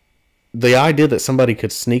the idea that somebody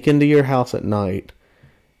could sneak into your house at night.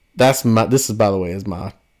 This is, by the way, is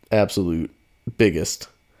my absolute biggest.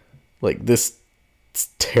 Like, this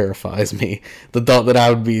terrifies me. The thought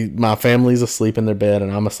that my family's asleep in their bed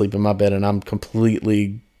and I'm asleep in my bed and I'm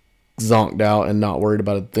completely zonked out and not worried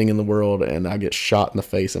about a thing in the world, and I get shot in the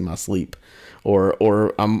face in my sleep,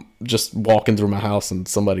 or I'm just walking through my house and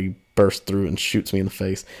somebody bursts through and shoots me in the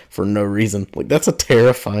face for no reason. Like, that's a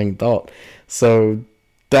terrifying thought. So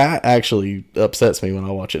that actually upsets me when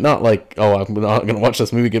I watch it. Not like, oh, I'm not going to watch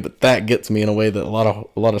this movie again, but that gets me in a way that a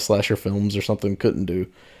lot of slasher films or something couldn't do.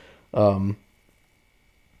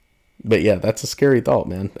 But yeah, that's a scary thought,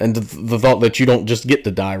 man. And the thought that you don't just get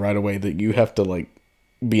to die right away, that you have to like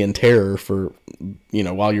be in terror for,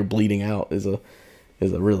 while you're bleeding out is a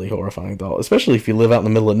really horrifying thought, especially if you live out in the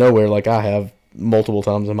middle of nowhere like I have multiple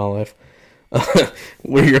times in my life.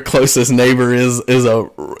 Where your closest neighbor is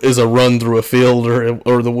a run through a field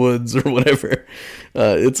or the woods or whatever.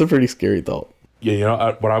 It's a pretty scary thought.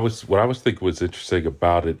 Yeah, what I was thinking was interesting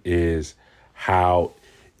about it is how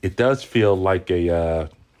it does feel like as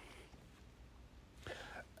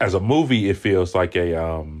a movie, it feels like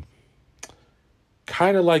a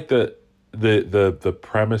kind of like the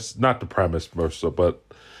premise, not the premise, but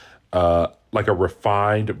like a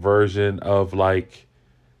refined version of like,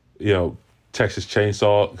 Texas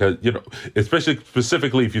Chainsaw, because especially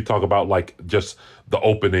specifically if you talk about like just the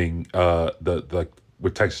opening,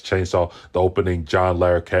 with Texas Chainsaw, the opening John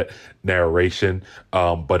Larroquette narration.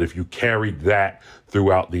 But if you carry that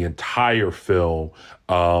throughout the entire film,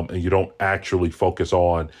 and you don't actually focus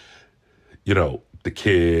on, the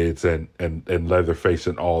kids and Leatherface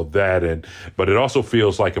and all that, but it also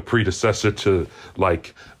feels like a predecessor to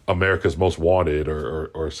like America's Most Wanted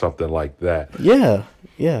or something like that. Yeah.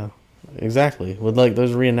 Exactly. With like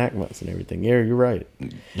those reenactments and everything. Yeah, you're right.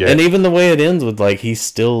 Yeah. And even the way it ends with like he's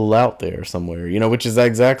still out there somewhere, which is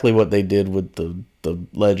exactly what they did with the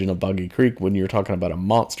Legend of Boggy Creek when you're talking about a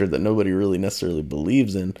monster that nobody really necessarily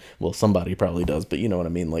believes in. Well, somebody probably does, but you know what I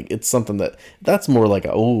mean? Like, it's something that's more like,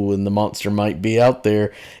 and the monster might be out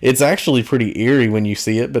there. It's actually pretty eerie when you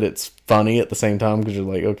see it, but it's funny at the same time because you're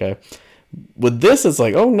like, okay. With this, it's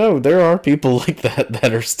like, oh no, there are people like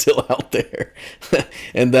that are still out there.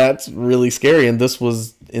 And that's really scary. And this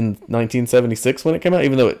was in 1976 when it came out,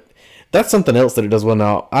 even though that's something else that it does well.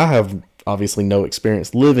 Now, I have obviously no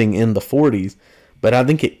experience living in the 40s, but I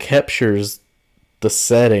think it captures the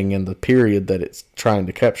setting and the period that it's trying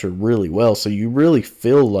to capture really well. So you really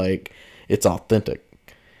feel like it's authentic.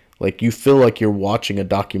 Like, you feel like you're watching a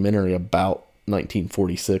documentary about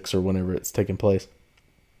 1946 or whenever it's taking place.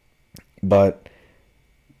 But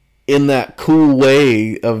in that cool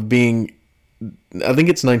way of being, I think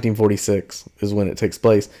it's 1946 is when it takes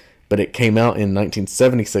place, but it came out in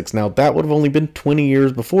 1976. Now, that would have only been 20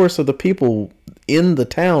 years before, so the people in the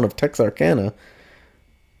town of Texarkana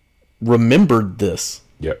remembered this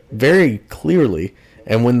very clearly.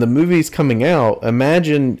 And when the movie's coming out,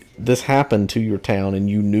 imagine this happened to your town and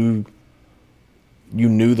you knew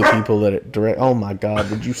the people that it direct. Oh my God,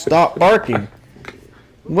 would you stop barking?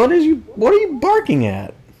 What are you barking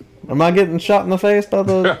at? Am I getting shot in the face by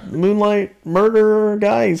the Moonlight murderer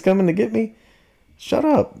guy? He's coming to get me? Shut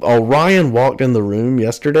up. Oh, Ryan walked in the room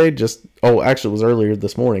yesterday. Actually, it was earlier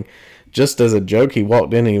this morning. Just as a joke, he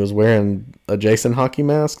walked in and he was wearing a Jason hockey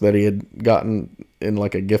mask that he had gotten in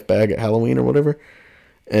like a gift bag at Halloween or whatever.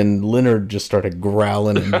 And Leonard just started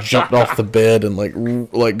growling and jumped off the bed and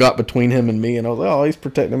like got between him and me. And I was like, oh, he's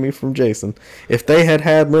protecting me from Jason. If they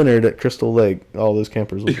had Leonard at Crystal Lake, all those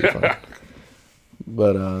campers would be fine.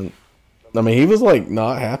 But, I mean, he was like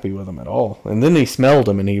not happy with him at all. And then he smelled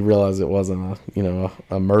him and he realized it wasn't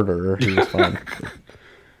a murderer. He was fine.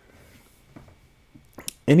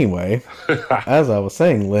 Anyway, as I was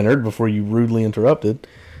saying, Leonard, before you rudely interrupted,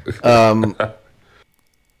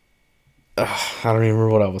 I don't even remember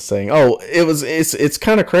what I was saying. Oh, it's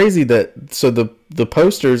kind of crazy that the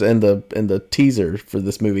posters and the teaser for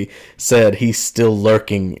this movie said he's still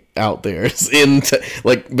lurking out there.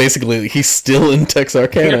 Basically he's still in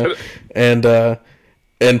Texarkana,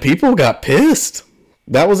 and people got pissed.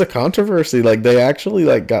 That was a controversy. Like they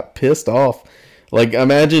actually got pissed off. Like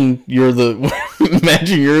imagine you're on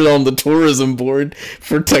the tourism board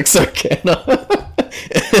for Texarkana,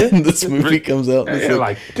 and this movie comes out. And it's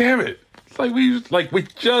like, damn it. We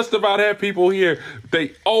just about had people here.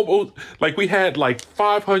 They almost we had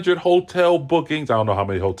 500 hotel bookings. I don't know how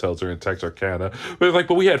many hotels are in Texarkana, but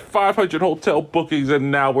we had 500 hotel bookings,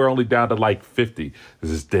 and now we're only down to 50.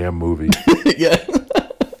 This damn movie. Yeah,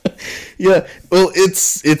 yeah. Well,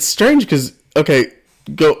 it's strange because the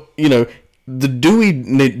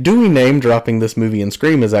Dewey name dropping this movie in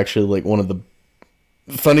Scream is actually one of the.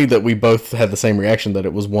 Funny that we both had the same reaction, that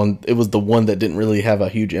it was the one that didn't really have a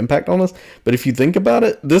huge impact on us. But if you think about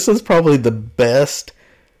it, this is probably the best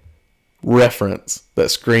reference that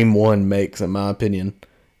Scream 1 makes, in my opinion,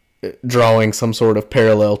 drawing some sort of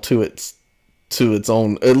parallel to its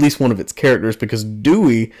own, at least one of its characters, because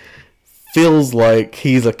Dewey feels like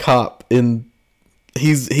he's a cop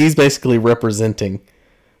he's basically representing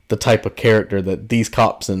the type of character that these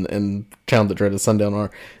cops in Town That Dreaded Sundown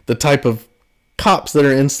are. The type of cops that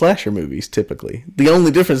are in slasher movies typically. The only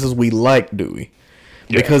difference is we like Dewey.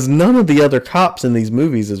 Yeah. Because none of the other cops in these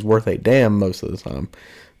movies is worth a damn most of the time.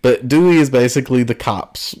 But Dewey is basically the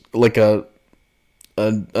cops, like a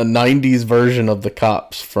 90s version of the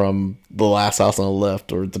cops from The Last House on the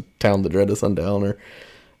Left or The Town That Dreaded Sundown or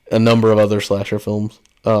a number of other slasher films.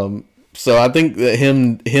 So I think that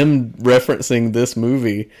him referencing this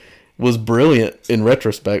movie was brilliant in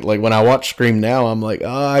retrospect. Like when I watch Scream now, I'm like, oh,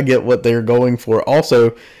 I get what they're going for.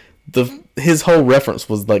 Also, his whole reference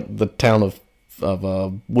was the town of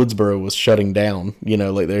Woodsboro was shutting down.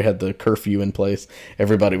 They had the curfew in place.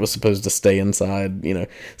 Everybody was supposed to stay inside.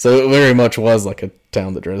 So it very much was like a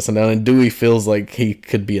Town That Dreaded Sundown. And Dewey feels like he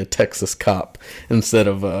could be a Texas cop instead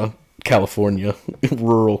of a California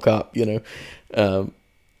rural cop.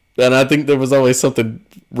 And I think there was always something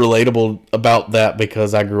relatable about that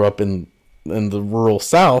because I grew up in the rural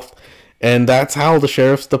South, and that's how the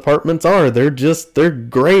sheriff's departments are. They're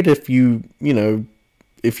great if you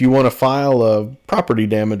want to file a property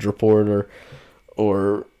damage report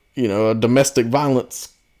or a domestic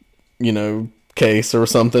violence case or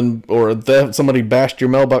something, or somebody bashed your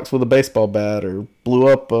mailbox with a baseball bat or blew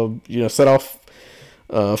up set off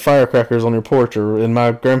firecrackers on your porch, or in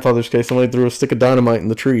my grandfather's case, somebody threw a stick of dynamite in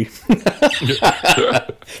the tree.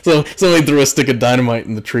 So somebody threw a stick of dynamite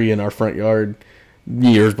in the tree in our front yard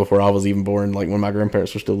years before I was even born, when my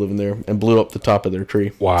grandparents were still living there, and blew up the top of their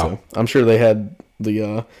tree. Wow. So I'm sure they had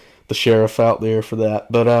the sheriff out there for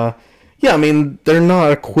that. But yeah, I mean, they're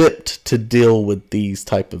not equipped to deal with these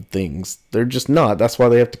type of things. They're just not. That's why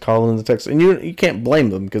they have to call in the Texas, and you can't blame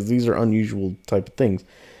them because these are unusual type of things.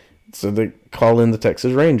 So they call in the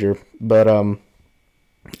Texas Ranger. But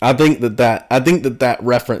I think that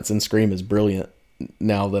reference in Scream is brilliant.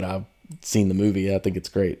 Now that I've seen the movie, I think it's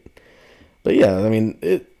great. But yeah, I mean,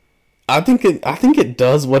 I think it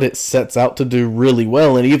does what it sets out to do really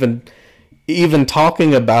well. And even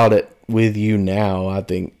talking about it with you now, I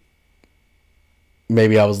think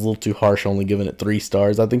maybe I was a little too harsh, only giving it 3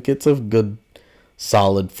 stars. I think it's a good,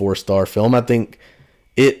 solid 4-star film. I think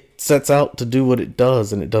it sets out to do what it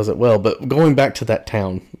does, and it does it well. But going back to that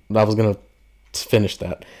town, I was going to finish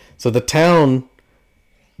that. So the town,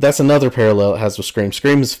 that's another parallel it has with Scream.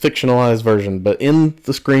 Scream is a fictionalized version, but in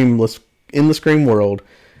the Scream world,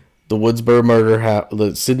 the Woodsboro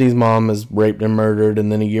murder Sydney's mom is raped and murdered,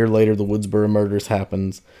 and then a year later the Woodsboro murders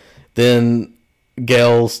happens. Then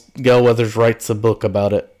Gail Weathers writes a book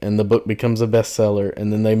about it, and the book becomes a bestseller,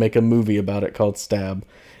 and then they make a movie about it called Stab.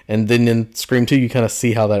 And then in Scream 2, you kind of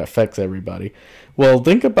see how that affects everybody. Well,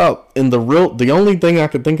 think about the only thing I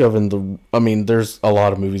could think of there's a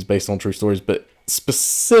lot of movies based on true stories, but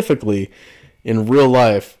specifically in real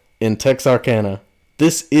life, in Texarkana,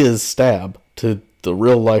 this is Stab to the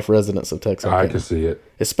real life residents of Texarkana. I can see it.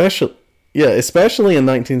 Especially in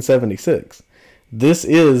 1976. This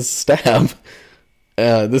is Stab.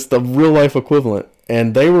 This is the real life equivalent.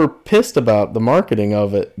 And they were pissed about the marketing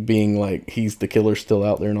of it being like, he's the killer still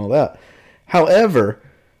out there and all that. However,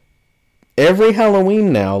 every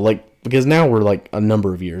Halloween now, because now we're like a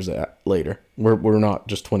number of years later. We're not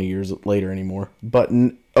just 20 years later anymore. But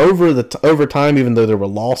over time, even though there were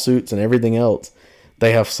lawsuits and everything else,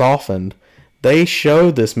 they have softened. They show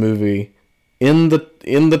this movie in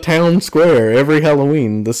the town square every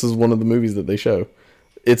Halloween. This is one of the movies that they show.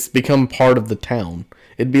 It's become part of the town.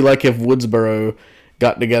 It'd be like if Woodsboro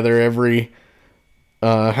got together every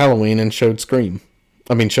Halloween and showed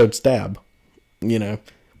Stab,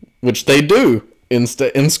 which they do in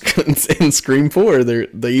Scream 4.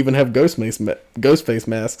 They even have Ghostface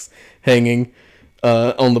masks hanging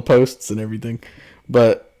on the posts and everything.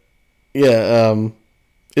 But yeah,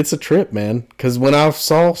 it's a trip, man. Because when I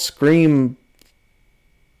saw Scream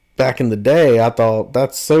back in the day, I thought,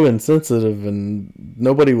 that's so insensitive, and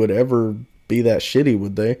nobody would ever be that shitty,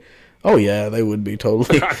 would they? Oh yeah, they would be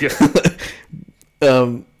totally.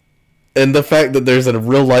 And the fact that there's a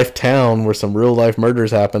real life town where some real life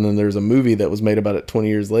murders happen, and there's a movie that was made about it 20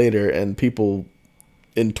 years later, and people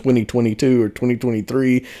in 2022 or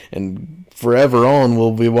 2023 and forever on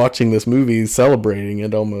will be watching this movie, celebrating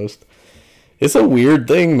it almost. It's a weird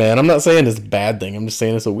thing, man. I'm not saying it's a bad thing. I'm just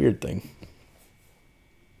saying it's a weird thing.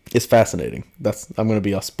 It's fascinating. I'm going to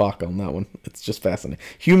be a Spock on that one. It's just fascinating.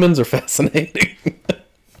 Humans are fascinating.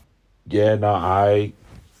 Yeah, no, I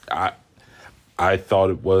thought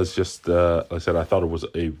it was just, like I said, I thought it was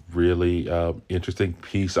a really interesting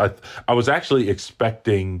piece. I was actually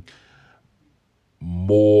expecting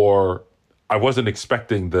more. I wasn't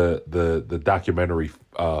expecting the documentary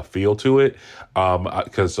feel to it,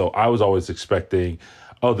 because I was always expecting,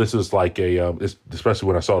 oh, this is like especially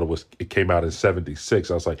when I saw it came out in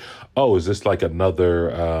 '76. I was like, oh, is this like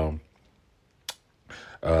another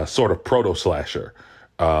sort of proto slasher,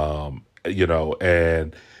 and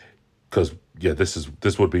because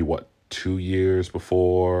this would be what, 2 years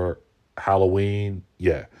before Halloween?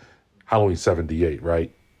 Yeah, Halloween '78,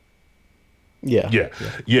 right?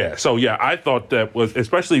 Yeah. So yeah, I thought that was,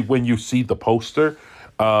 especially when you see the poster,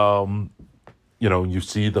 you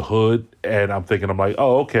see the hood, and I'm like,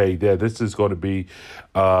 oh, okay, yeah, this is going to be,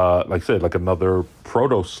 like I said, like another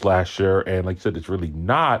proto slasher, and like I said, it's really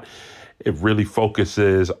not. It really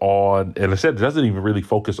focuses on, and like I said, it doesn't even really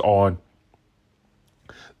focus on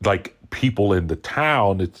like people in the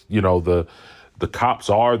town. It's the cops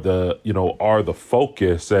are the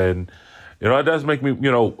focus, and it does make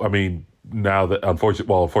me now that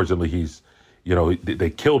unfortunately he's they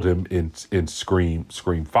killed him in Scream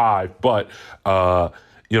 5, but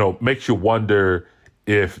makes you wonder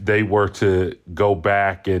if they were to go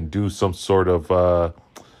back and do some sort of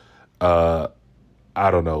I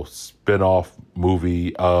don't know, spin-off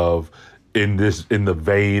movie of in the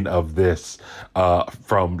vein of this,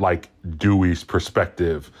 from like Dewey's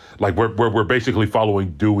perspective, like we're basically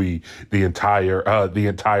following Dewey the entire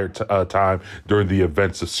time during the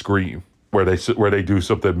events of Scream, where they do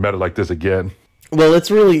something meta like this again. Well, it's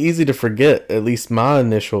really easy to forget, at least my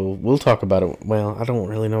initial, we'll talk about it. Well, I don't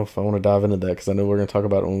really know if I want to dive into that, because I know we're going to talk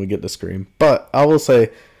about it when we get to Scream. But I will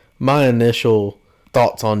say my initial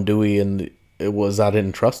thoughts on Dewey, and it was I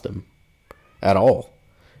didn't trust him at all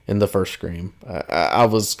in the first Scream. I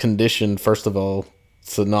was conditioned, first of all,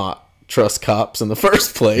 to not trust cops in the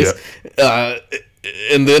first place. Yeah.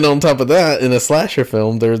 And then on top of that, in a slasher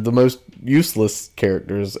film, they're the most useless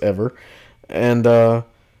characters ever. And then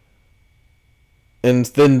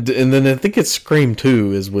I think it's Scream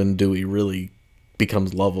 2 is when Dewey really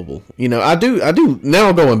becomes lovable. I do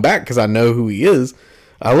now, going back, because I know who he is.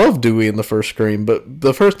 I love Dewey in the first Scream, but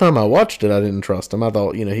the first time I watched it, I didn't trust him. I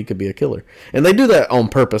thought, he could be a killer. And they do that on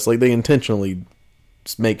purpose. Like, they intentionally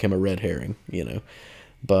make him a red herring,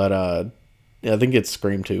 But I think it's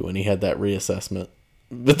Scream 2 when he had that reassessment.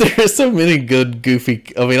 But there are so many good, goofy...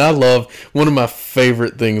 I love... One of my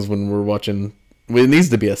favorite things when we're watching... It needs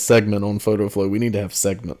to be a segment on Photo Flow. We need to have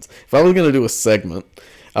segments. If I was going to do a segment,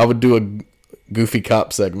 I would do a Goofy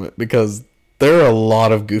Cop segment, because there are a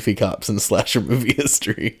lot of goofy cops in slasher movie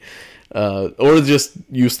history. Or just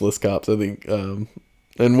useless cops, I think. And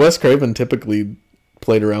Wes Craven typically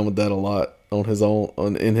played around with that a lot. on his own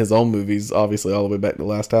in his own movies, obviously all the way back to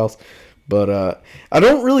Last House. But I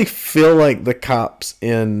don't really feel like the cops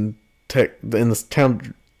in this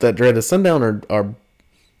town that dreaded Sundown are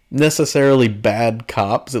necessarily bad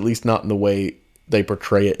cops, at least not in the way they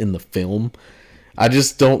portray it in the film. I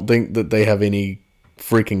just don't think that they have any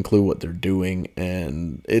freaking clue what they're doing,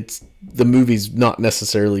 and the movie's not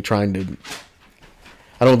necessarily trying to.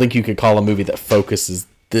 I don't think you could call a movie that focuses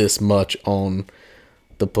this much on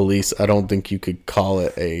the police. I don't think you could call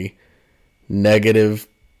it a negative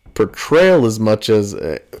portrayal as much as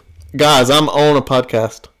guys, I'm on a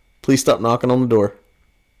podcast. Please stop knocking on the door.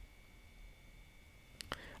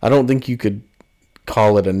 I don't think you could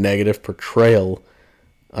call it a negative portrayal.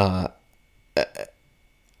 I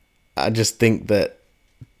just think that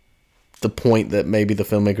the point that maybe the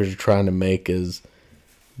filmmakers are trying to make is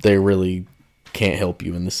they really can't help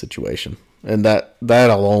you in this situation. And that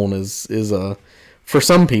alone is for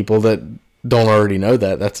some people that don't already know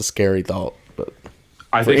that's a scary thought. But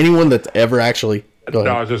for anyone that's ever actually go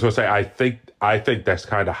ahead. No, I was just gonna say I think that's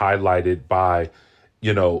kind of highlighted by,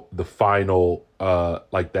 the final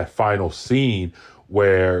like that final scene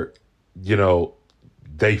where,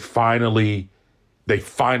 they finally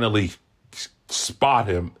spot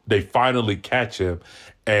him, they finally catch him,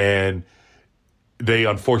 and they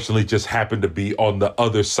unfortunately just happen to be on the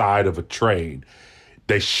other side of a train.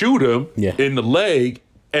 They shoot him in the leg,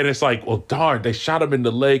 and it's like, well, darn, they shot him in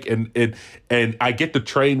the leg, and I get the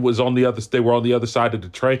train was on the other. They were on the other side of the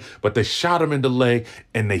train, but they shot him in the leg,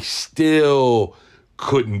 and they still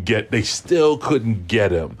couldn't get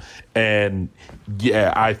him. And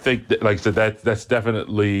yeah, I think that, like I said, that's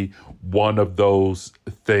definitely one of those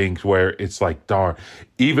things where it's like, darn,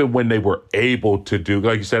 even when they were able to do,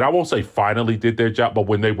 like you said, I won't say finally did their job, but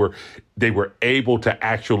when they were able to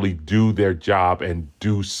actually do their job and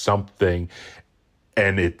do something,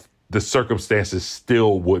 and the circumstances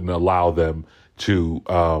still wouldn't allow them to,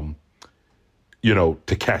 to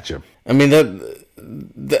catch him. I mean there's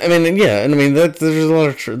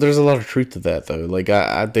a lot of truth to that though. Like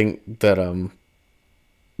I think that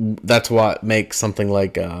that's what makes something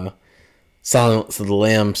like Silence of the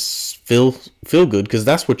Lambs feel good, because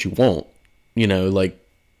that's what you want. Like,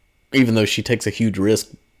 even though she takes a huge risk,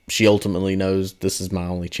 she ultimately knows this is my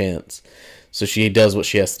only chance. So she does what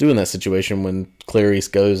she has to do in that situation. When Clarice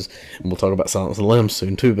goes, and we'll talk about Silence of the Lambs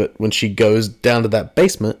soon too, but when she goes down to that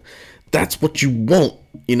basement, that's what you want,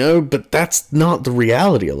 but that's not the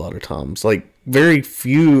reality a lot of times. Like, very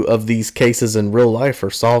few of these cases in real life are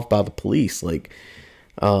solved by the police. Like,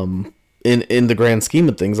 in the grand scheme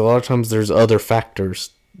of things, a lot of times there's other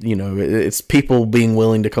factors. It's people being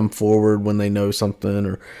willing to come forward when they know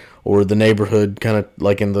something, or the neighborhood, kind of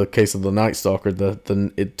like in the case of the Night Stalker,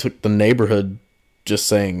 it took the neighborhood just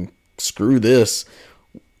saying, screw this,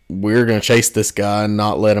 we're going to chase this guy and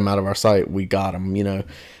not let him out of our sight. We got him,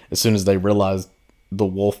 as soon as they realized the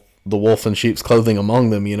wolf in sheep's clothing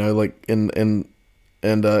among them, like, and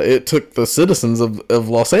it took the citizens of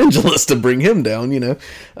Los Angeles to bring him down,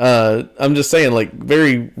 I'm just saying, like,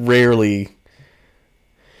 very rarely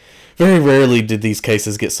did these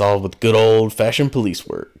cases get solved with good old-fashioned police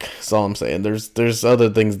work. That's all I'm saying. There's other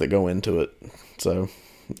things that go into it. So,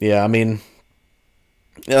 yeah, I mean,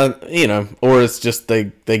 or it's just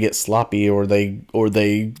they get sloppy, or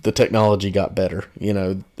the technology got better, in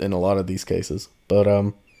a lot of these cases. But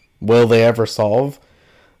will they ever solve,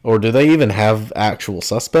 or do they even have actual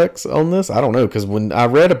suspects on this? I don't know, because when I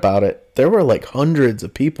read about it, there were like hundreds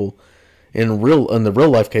of people in the real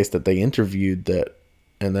life case that they interviewed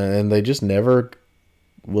and they just never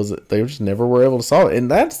were able to solve it.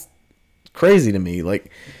 And that's crazy to me,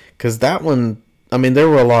 like, because that one, I mean, there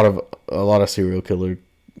were a lot of serial killer,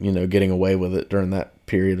 getting away with it during that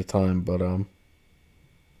period of time.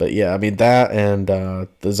 But yeah, I mean, that and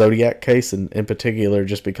the Zodiac case in particular,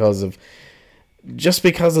 just because of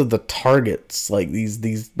the targets, like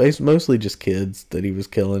these mostly just kids that he was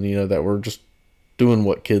killing, that were just doing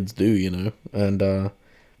what kids do, and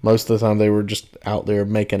most of the time they were just out there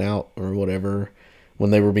making out or whatever when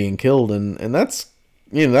they were being killed, and that's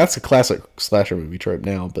that's a classic slasher movie trope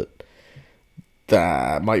now, but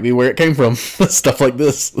that might be where it came from. Stuff like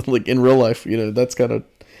this, like in real life, that's kind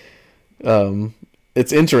of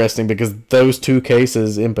it's interesting because those two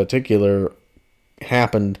cases in particular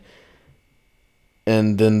happened,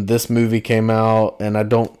 and then this movie came out, and I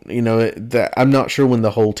don't, I'm not sure when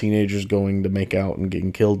the whole teenagers going to make out and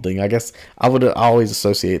getting killed thing. I guess I would always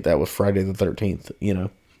associate that with Friday the 13th,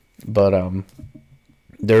 but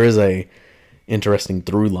there is a interesting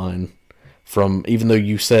through line from, even though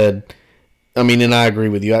you said, I mean, and I agree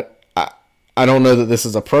with you. I don't know that this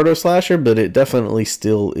is a proto slasher, but it definitely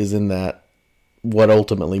still is in that what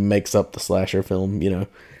ultimately makes up the slasher film,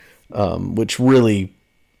 which really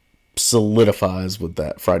solidifies with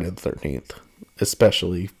that Friday the 13th,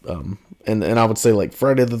 especially, and I would say like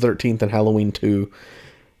Friday the 13th and Halloween 2,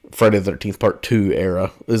 Friday the 13th Part 2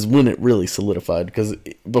 era is when it really solidified, because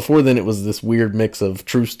before then it was this weird mix of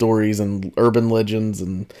true stories and urban legends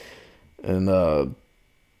and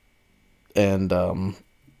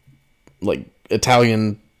like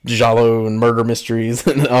Italian giallo and murder mysteries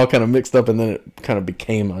and all kind of mixed up, and then it kind of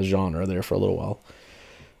became a genre there for a little while.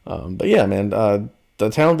 But yeah, man, The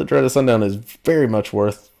Town That Dreaded Sundown is very much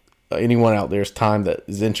worth anyone out there's time that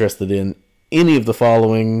is interested in any of the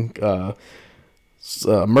following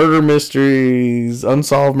murder mysteries,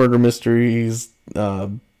 unsolved murder mysteries,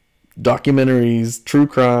 documentaries, true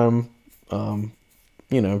crime.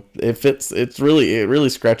 It really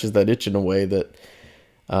scratches that itch in a way that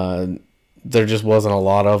there just wasn't a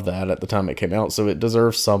lot of that at the time it came out, so it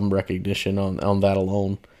deserves some recognition on that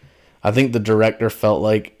alone. I think the director felt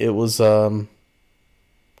like it was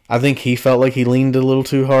I think he felt like he leaned a little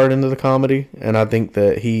too hard into the comedy, and I think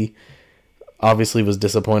that he obviously was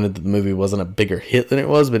disappointed that the movie wasn't a bigger hit than it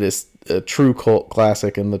was, but it's a true cult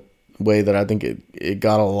classic in the way that I think it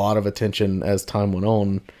got a lot of attention as time went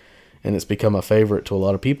on, and it's become a favorite to a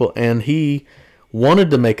lot of people. And he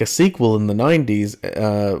wanted to make a sequel in the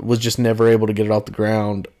 90s, was just never able to get it off the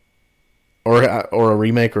ground, or a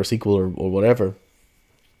remake or a sequel or whatever.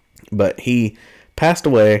 But he passed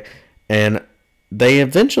away, and they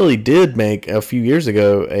eventually did make, a few years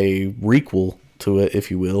ago, a requel to it,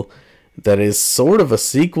 if you will, that is sort of a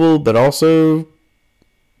sequel, but also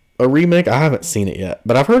a remake. I haven't seen it yet,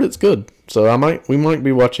 but I've heard it's good, so we might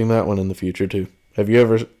be watching that one in the future too. Have you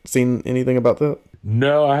ever seen anything about that?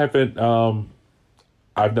 No, I haven't.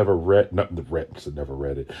 I've never read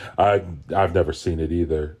it. I've never seen it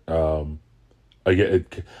either.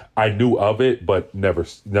 I knew of it, but never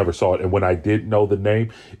saw it. And when I did know the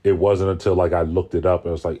name, it wasn't until like I looked it up and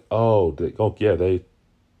I was like,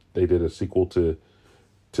 they did a sequel to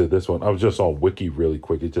this one. I was just on Wiki really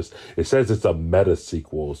quick. It says it's a meta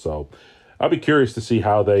sequel, so I'll be curious to see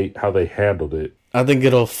how they handled it. I think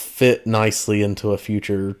it'll fit nicely into a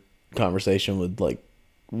future conversation with like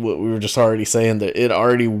what we were just already saying, that it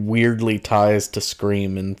already weirdly ties to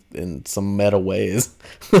Scream in some meta ways.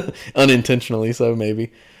 Unintentionally so,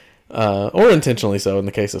 maybe. Or intentionally so in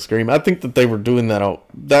the case of Scream. I think that they were doing that.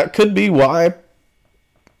 That could be why.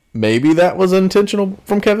 Maybe that was intentional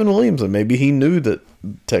from Kevin Williams, and maybe he knew that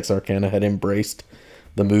Texarkana had embraced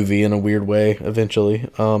the movie in a weird way eventually.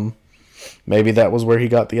 Maybe that was where he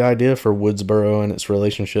got the idea for Woodsboro and its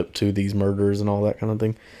relationship to these murders and all that kind of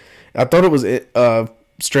thing. I thought it was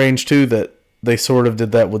strange, too, that they sort of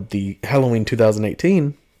did that with the Halloween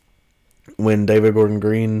 2018, when David Gordon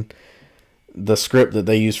Green, the script that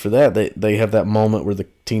they used for that, they have that moment where the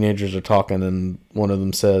teenagers are talking and one of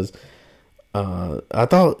them says, I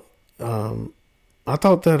thought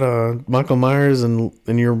that Michael Myers and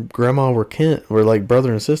your grandma were like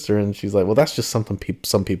brother and sister, and she's like, well, that's just something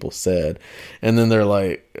some people said. And then they're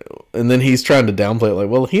like, and then he's trying to downplay it, like,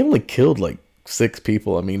 well, he only killed like 6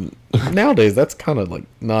 people. I mean, nowadays that's kind of like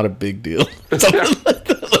not a big deal.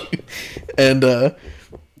 And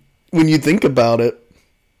when you think about it,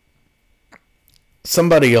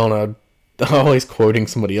 somebody I'm always quoting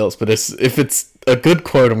somebody else, but if it's a good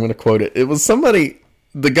quote, I'm going to quote it. It was somebody,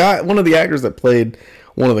 one of the actors that played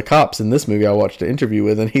one of the cops in this movie I watched an interview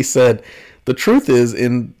with, and he said, the truth is,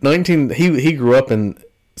 he grew up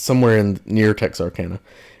somewhere near Texarkana,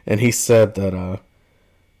 and he said that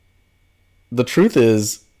the truth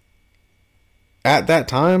is, at that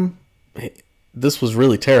time, this was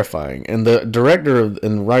really terrifying, and the director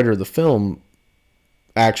and writer of the film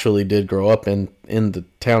actually did grow up in the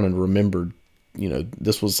town and remembered,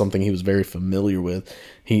 this was something he was very familiar with.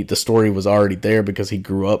 The story was already there because he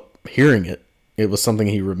grew up hearing it. It was something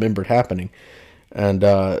he remembered happening. And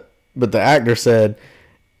but the actor said,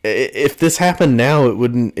 if this happened now, it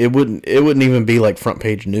wouldn't even be like front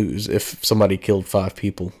page news if somebody killed 5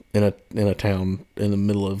 people in a town in the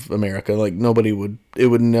middle of America. Like it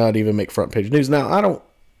would not even make front page news. Now I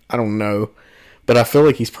don't know, but I feel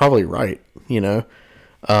like he's probably right,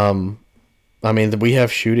 I mean, we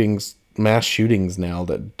have mass shootings now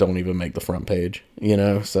that don't even make the front page,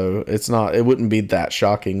 so it wouldn't be that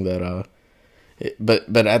shocking that,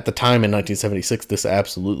 but at the time in 1976, this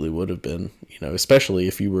absolutely would have been, especially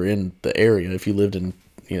if you were in the area, if you lived in,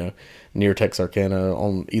 near Texarkana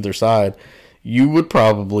on either side, you would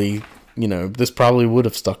probably, this probably would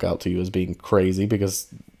have stuck out to you as being crazy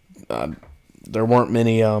because there weren't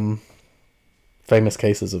many famous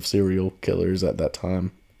cases of serial killers at that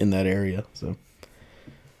time in that area. So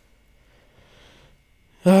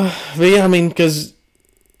But yeah, I mean, because,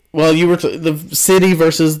 well, you were the city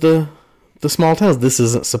versus the small towns. This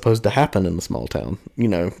isn't supposed to happen in a small town. You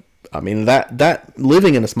know, I mean, that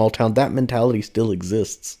living in a small town, that mentality still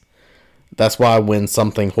exists. That's why when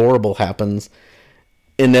something horrible happens,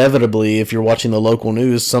 inevitably, if you're watching the local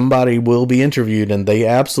news, somebody will be interviewed and they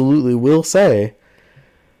absolutely will say,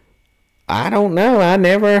 I don't know, I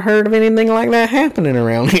never heard of anything like that happening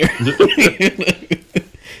around here.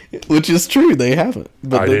 Which is true, they haven't.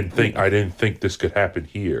 But I didn't think this could happen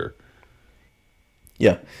here.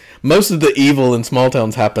 Yeah. Most of the evil in small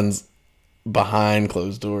towns happens behind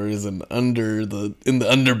closed doors and in the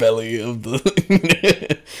underbelly of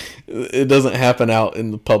the it doesn't happen out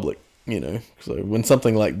in the public, you know. So when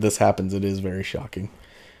something like this happens, it is very shocking.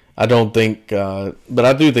 I don't think but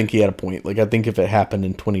I do think he had a point. Like, I think if it happened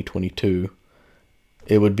in 2022,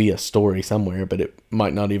 it would be a story somewhere, but it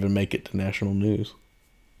might not even make it to national news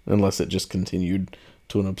unless it just continued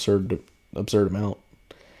to an absurd amount.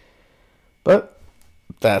 But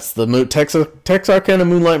that's the Texarkana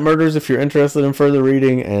Moonlight Murders if you're interested in further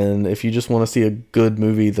reading, and if you just want to see a good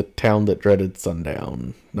movie, The Town That Dreaded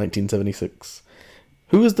Sundown, 1976.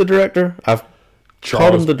 Who is the director? I've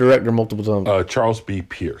called him the director multiple times. Charles B.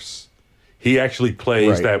 Pierce. He actually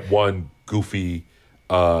plays that one goofy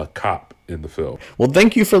cop in the film. Well,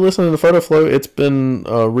 thank you for listening to Photo Flow. It's been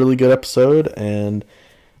a really good episode, and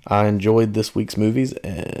I enjoyed this week's movies,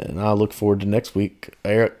 and I look forward to next week.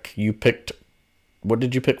 Eric, what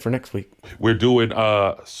did you pick for next week? We're doing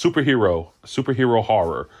superhero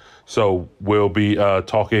horror. So we'll be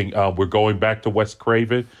talking, we're going back to Wes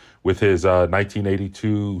Craven with his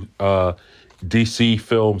 1982 DC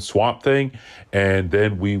film Swamp Thing. And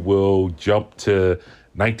then we will jump to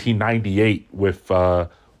 1998 with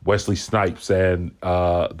Wesley Snipes and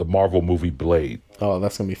the Marvel movie Blade. Oh,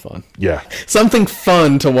 that's going to be fun. Yeah. Something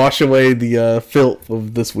fun to wash away the filth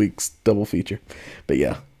of this week's double feature. But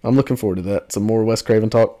yeah, I'm looking forward to that. Some more Wes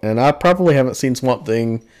Craven talk. And I probably haven't seen Swamp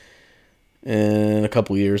Thing in a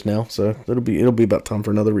couple years now. So it'll be about time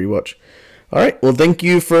for another rewatch. All right. Well, thank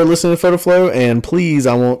you for listening to Photo Flow. And please,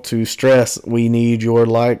 I want to stress, we need your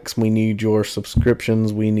likes. We need your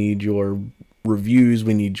subscriptions. We need your reviews.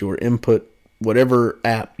 We need your input. Whatever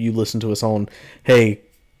app you listen to us on. Hey,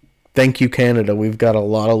 thank you, Canada. We've got a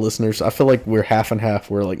lot of listeners. I feel like we're half and half.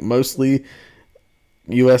 We're like mostly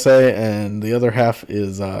USA, and the other half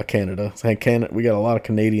is Canada. So, we got a lot of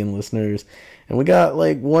Canadian listeners, and we got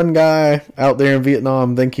like one guy out there in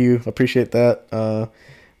Vietnam. Thank you, appreciate that.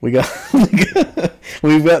 We've got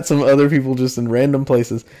some other people just in random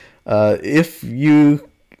places. If you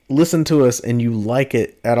listen to us and you like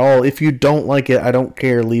it at all, if you don't like it, I don't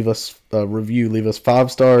care. Leave us a review. Leave us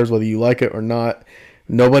 5 stars, whether you like it or not.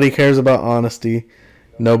 Nobody cares about honesty.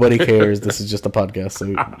 Nobody cares. This is just a podcast,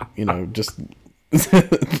 so just.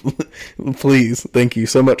 Please, thank you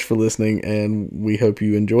so much for listening, and we hope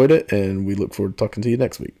you enjoyed it, and we look forward to talking to you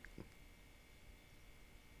next week.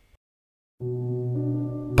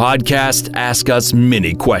 Podcast Ask Us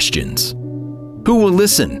Many Questions. Who will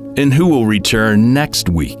listen and who will return next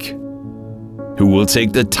week? Who will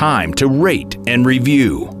take the time to rate and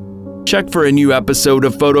review? Check for a new episode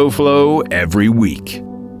of Photo Flow every week.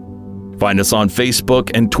 Find us on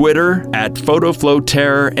Facebook and Twitter at PhotoFlow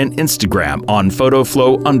Terror and Instagram on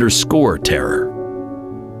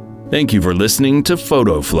PhotoFlow_terror. Thank you for listening to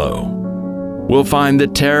Photo Flow. We'll find the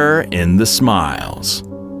terror in the smiles.